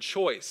will and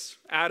choice.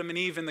 Adam and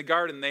Eve in the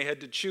garden, they had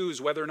to choose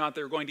whether or not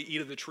they were going to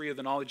eat of the tree of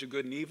the knowledge of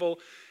good and evil,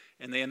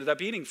 and they ended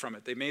up eating from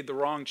it. They made the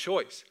wrong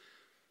choice.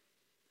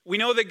 We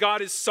know that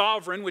God is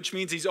sovereign, which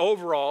means he's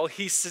over all.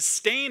 He's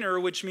sustainer,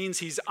 which means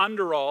he's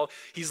under all.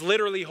 He's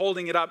literally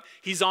holding it up.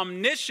 He's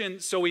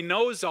omniscient, so he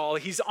knows all.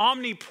 He's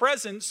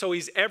omnipresent, so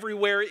he's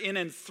everywhere in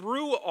and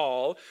through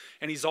all,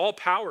 and he's all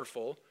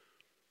powerful.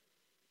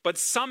 But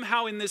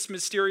somehow in this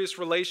mysterious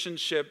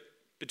relationship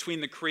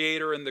between the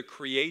creator and the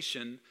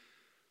creation,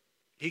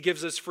 he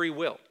gives us free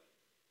will.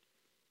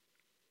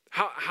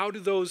 How do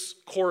those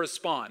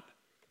correspond?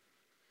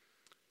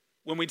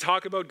 When we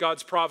talk about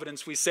God's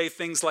providence, we say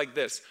things like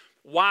this: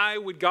 why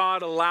would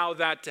God allow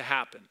that to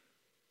happen?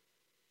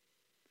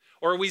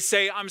 Or we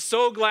say, I'm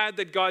so glad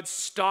that God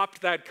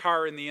stopped that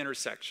car in the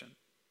intersection.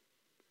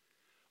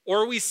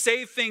 Or we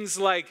say things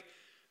like,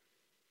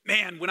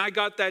 man, when I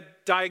got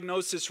that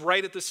diagnosis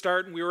right at the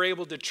start and we were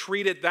able to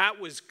treat it, that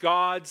was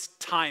God's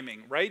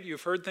timing, right?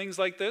 You've heard things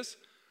like this.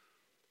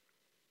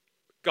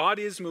 God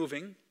is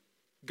moving.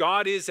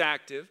 God is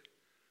active.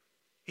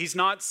 He's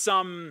not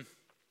some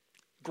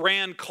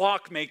grand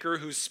clockmaker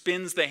who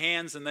spins the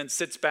hands and then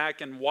sits back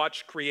and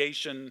watch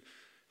creation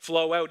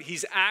flow out.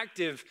 He's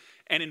active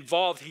and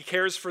involved. He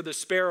cares for the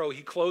sparrow.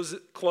 He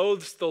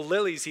clothes the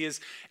lilies. He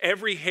has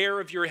every hair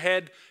of your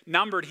head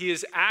numbered. He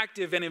is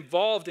active and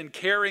involved and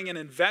caring and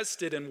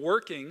invested and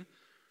working.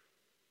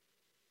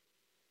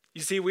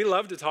 You see, we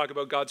love to talk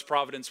about God's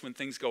providence when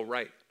things go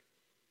right,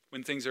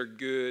 when things are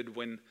good,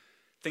 when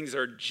things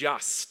are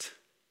just.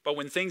 But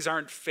when things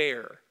aren't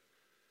fair,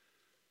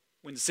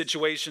 when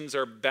situations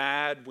are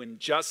bad, when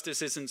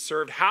justice isn't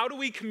served, how do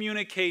we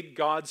communicate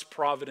God's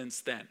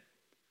providence then?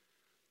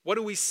 What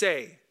do we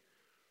say?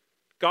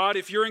 God,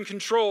 if you're in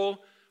control,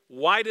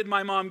 why did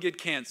my mom get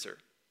cancer?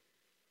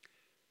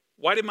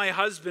 Why did my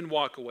husband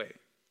walk away?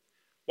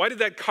 Why did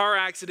that car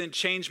accident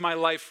change my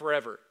life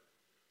forever?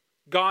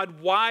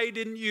 God, why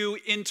didn't you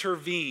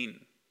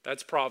intervene?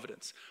 That's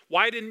providence.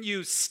 Why didn't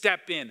you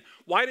step in?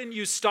 Why didn't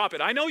you stop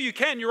it? I know you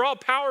can. You're all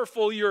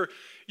powerful. You're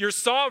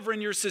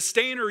sovereign. You're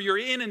sustainer. You're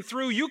in and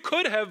through. You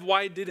could have.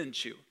 Why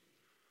didn't you?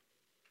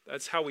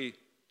 That's how we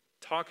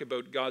talk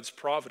about God's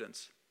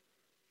providence.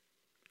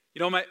 You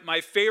know,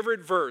 my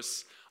favorite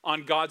verse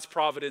on God's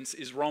providence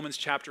is Romans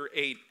chapter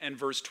 8 and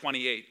verse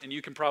 28. And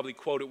you can probably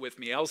quote it with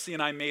me. Elsie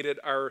and I made it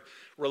our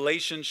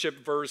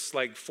relationship verse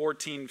like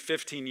 14,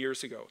 15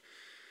 years ago.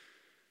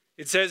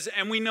 It says,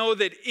 and we know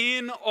that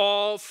in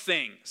all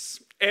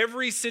things,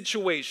 every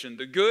situation,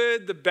 the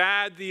good, the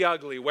bad, the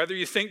ugly, whether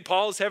you think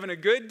Paul's having a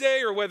good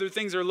day or whether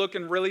things are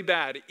looking really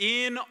bad,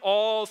 in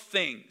all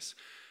things,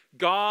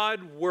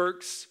 God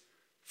works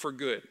for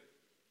good.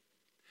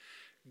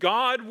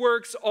 God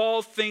works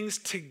all things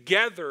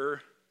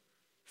together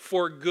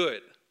for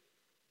good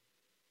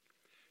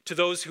to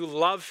those who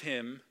love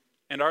him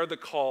and are the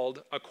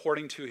called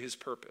according to his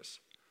purpose.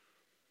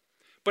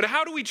 But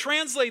how do we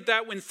translate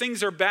that when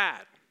things are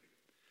bad?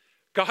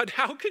 God,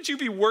 how could you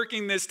be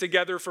working this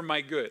together for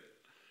my good?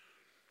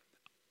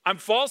 I'm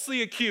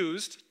falsely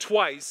accused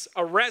twice,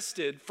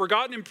 arrested,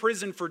 forgotten in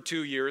prison for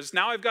 2 years.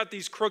 Now I've got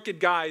these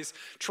crooked guys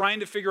trying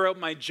to figure out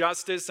my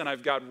justice, and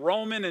I've got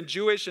Roman and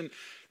Jewish, and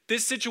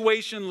this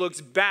situation looks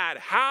bad.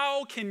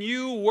 How can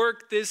you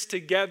work this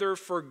together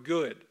for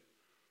good?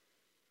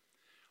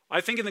 I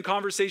think in the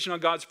conversation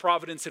on God's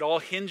providence, it all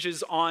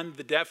hinges on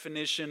the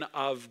definition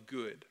of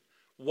good.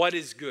 What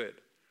is good?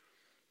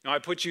 Now, I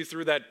put you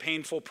through that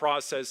painful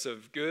process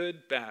of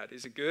good, bad.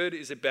 Is it good?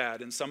 Is it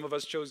bad? And some of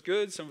us chose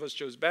good, some of us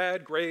chose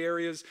bad, gray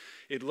areas.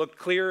 It looked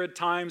clear at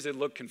times. It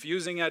looked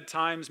confusing at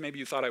times. Maybe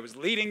you thought I was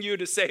leading you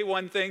to say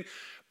one thing.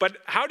 But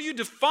how do you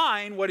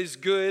define what is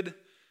good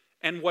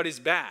and what is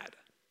bad?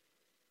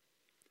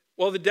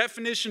 Well, the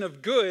definition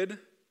of good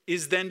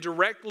is then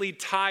directly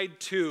tied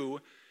to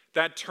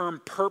that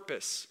term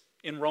purpose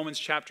in Romans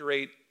chapter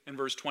 8 and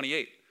verse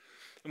 28.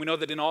 And we know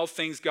that in all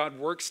things God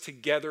works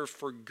together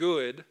for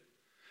good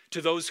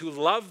to those who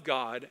love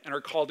God and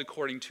are called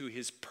according to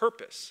his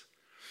purpose.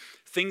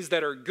 Things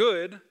that are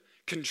good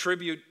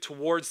contribute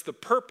towards the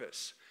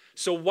purpose.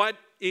 So what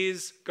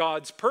is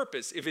God's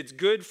purpose? If it's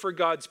good for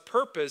God's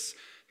purpose,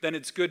 then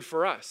it's good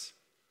for us.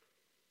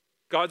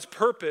 God's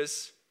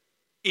purpose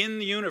in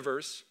the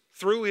universe,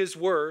 through his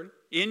word,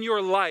 in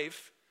your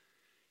life,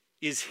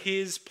 is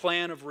his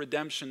plan of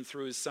redemption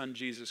through his son,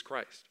 Jesus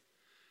Christ.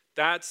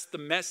 That's the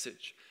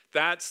message.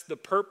 That's the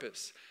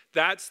purpose.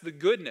 That's the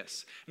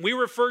goodness. We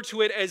refer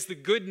to it as the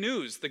good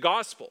news, the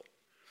gospel.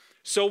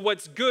 So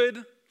what's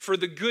good for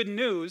the good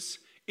news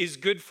is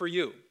good for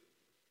you.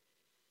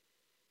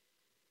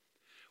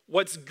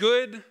 What's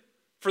good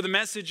for the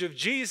message of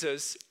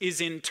Jesus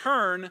is in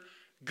turn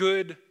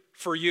good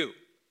for you.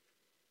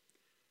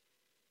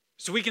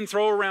 So we can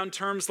throw around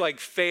terms like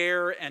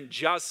fair and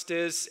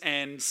justice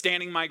and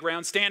standing my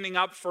ground, standing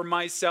up for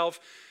myself.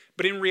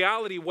 But in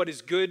reality, what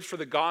is good for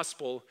the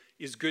gospel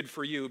is good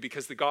for you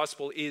because the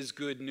gospel is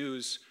good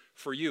news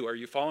for you. Are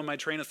you following my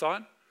train of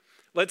thought?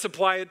 Let's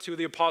apply it to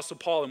the Apostle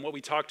Paul and what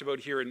we talked about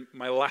here in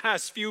my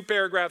last few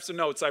paragraphs of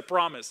notes, I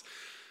promise.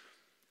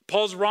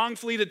 Paul's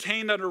wrongfully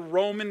detained under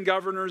Roman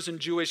governors and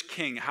Jewish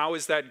king. How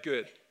is that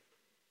good?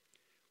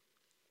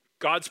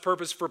 God's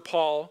purpose for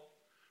Paul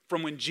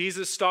from when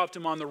Jesus stopped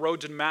him on the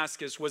road to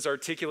Damascus was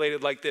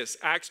articulated like this.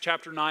 Acts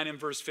chapter 9 and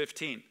verse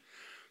 15.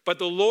 But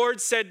the Lord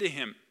said to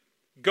him,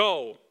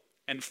 go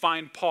and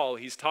find Paul.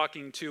 He's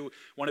talking to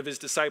one of his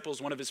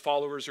disciples, one of his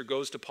followers, or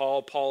goes to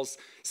Paul. Paul's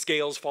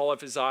scales fall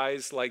off his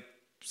eyes like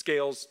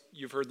scales.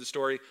 You've heard the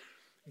story.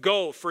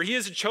 Go, for he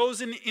is a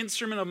chosen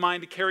instrument of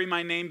mine to carry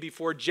my name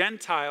before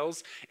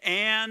Gentiles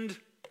and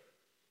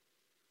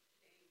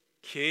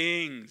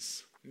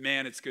kings.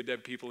 Man, it's good to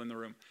have people in the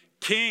room.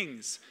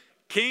 Kings,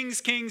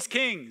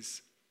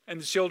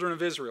 and the children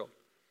of Israel.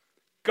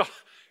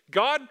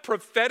 God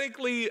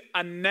prophetically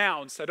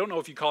announced, I don't know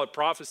if you call it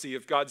prophecy,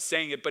 if God's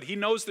saying it, but he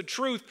knows the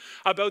truth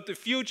about the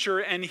future,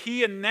 and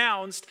he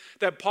announced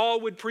that Paul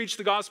would preach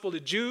the gospel to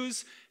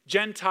Jews,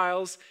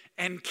 Gentiles,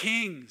 and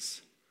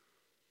kings.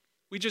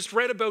 We just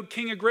read about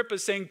King Agrippa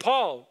saying,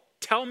 Paul,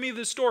 tell me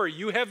the story.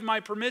 You have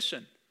my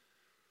permission.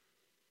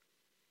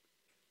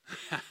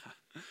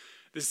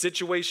 The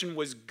situation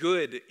was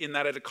good in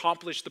that it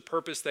accomplished the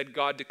purpose that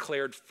God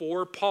declared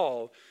for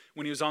Paul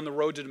when he was on the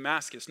road to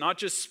Damascus. Not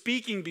just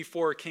speaking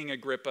before King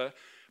Agrippa,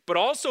 but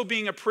also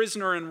being a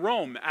prisoner in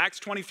Rome. Acts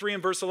 23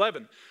 and verse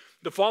 11.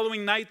 The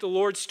following night, the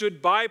Lord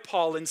stood by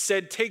Paul and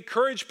said, take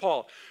courage,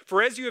 Paul,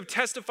 for as you have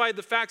testified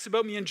the facts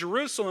about me in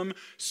Jerusalem,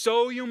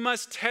 so you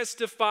must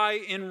testify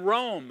in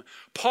Rome.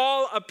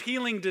 Paul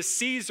appealing to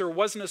Caesar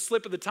wasn't a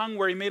slip of the tongue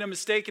where he made a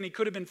mistake and he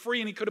could have been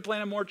free and he could have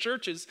planted more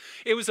churches.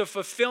 It was a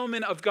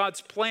fulfillment of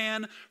God's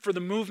plan for the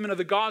movement of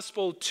the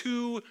gospel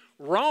to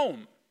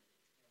Rome.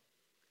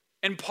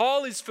 And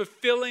Paul is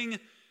fulfilling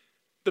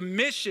the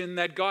mission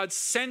that God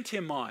sent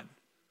him on.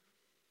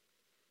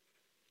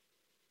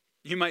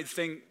 You might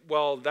think,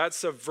 well,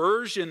 that's a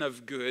version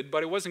of good,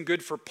 but it wasn't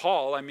good for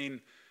Paul. I mean,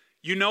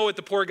 you know what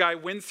the poor guy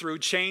went through.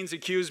 Chains,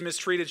 accused,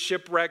 mistreated,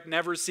 shipwrecked,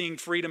 never seeing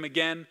freedom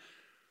again.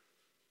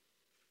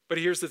 But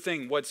here's the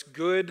thing. What's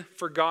good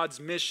for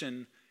God's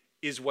mission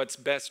is what's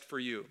best for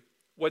you.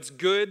 What's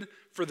good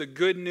for the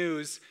good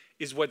news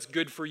is what's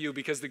good for you,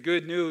 because the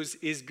good news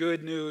is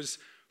good news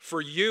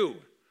for you.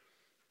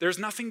 There's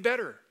nothing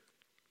better.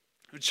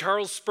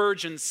 Charles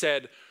Spurgeon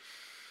said,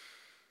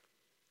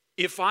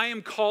 if I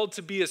am called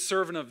to be a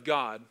servant of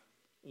God,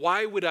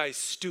 why would I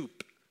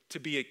stoop to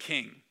be a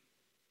king?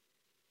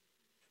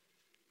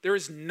 There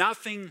is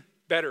nothing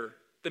better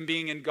than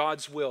being in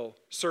God's will,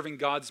 serving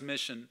God's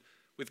mission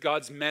with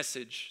God's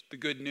message, the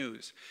good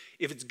news.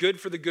 If it's good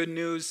for the good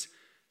news,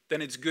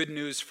 then it's good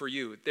news for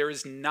you. There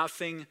is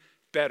nothing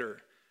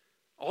better.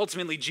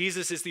 Ultimately,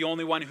 Jesus is the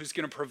only one who's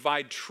going to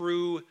provide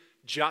true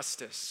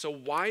justice. So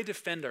why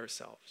defend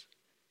ourselves?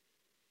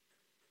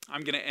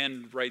 I'm going to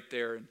end right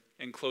there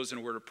and close in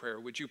a word of prayer.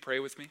 Would you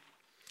pray with me?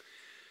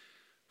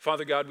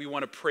 Father God, we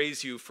want to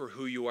praise you for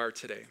who you are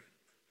today.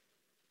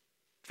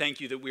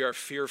 Thank you that we are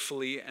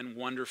fearfully and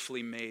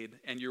wonderfully made,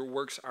 and your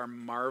works are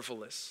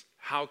marvelous.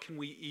 How can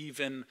we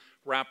even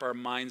wrap our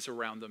minds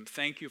around them?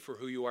 Thank you for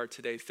who you are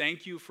today.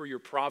 Thank you for your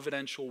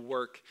providential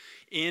work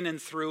in and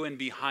through and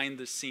behind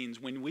the scenes.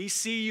 When we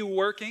see you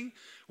working,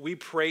 we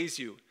praise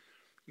you.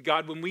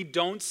 God, when we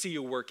don't see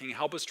you working,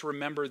 help us to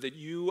remember that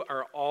you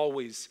are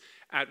always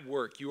at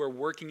work. You are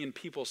working in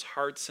people's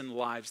hearts and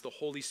lives. The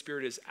Holy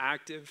Spirit is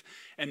active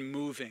and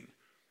moving.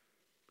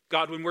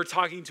 God, when we're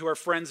talking to our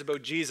friends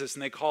about Jesus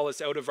and they call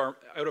us out of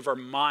our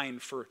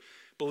mind for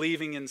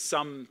believing in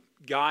some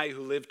guy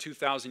who lived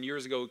 2,000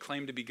 years ago who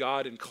claimed to be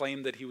God and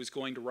claimed that he was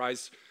going to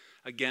rise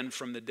again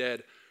from the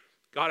dead,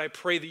 God, I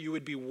pray that you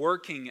would be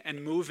working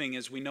and moving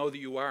as we know that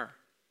you are.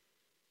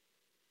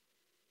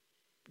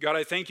 God,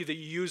 I thank you that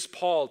you used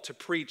Paul to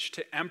preach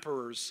to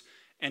emperors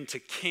and to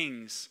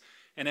kings.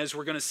 And as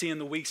we're going to see in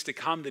the weeks to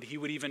come, that he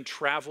would even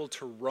travel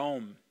to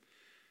Rome.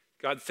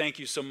 God, thank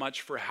you so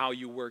much for how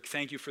you work.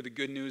 Thank you for the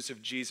good news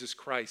of Jesus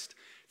Christ.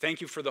 Thank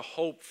you for the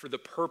hope, for the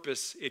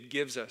purpose it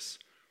gives us.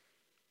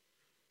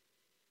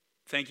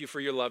 Thank you for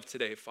your love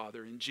today,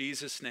 Father. In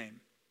Jesus'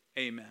 name,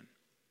 amen.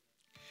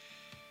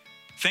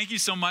 Thank you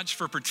so much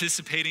for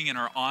participating in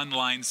our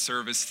online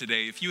service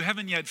today. If you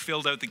haven't yet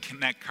filled out the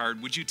Connect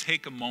card, would you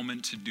take a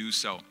moment to do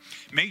so?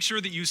 Make sure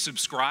that you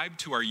subscribe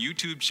to our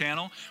YouTube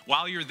channel.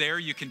 While you're there,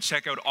 you can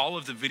check out all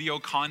of the video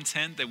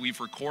content that we've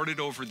recorded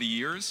over the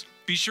years.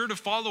 Be sure to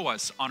follow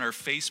us on our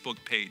Facebook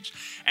page.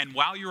 And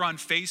while you're on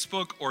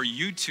Facebook or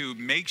YouTube,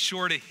 make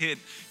sure to hit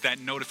that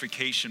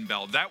notification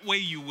bell. That way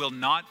you will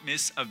not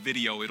miss a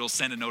video. It'll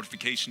send a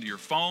notification to your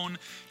phone,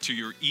 to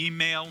your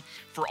email.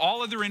 For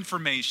all other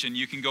information,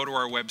 you can go to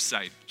our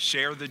website,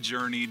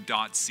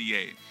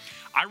 sharethejourney.ca.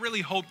 I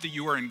really hope that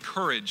you are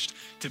encouraged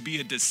to be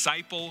a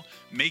disciple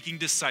making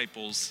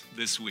disciples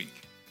this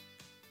week.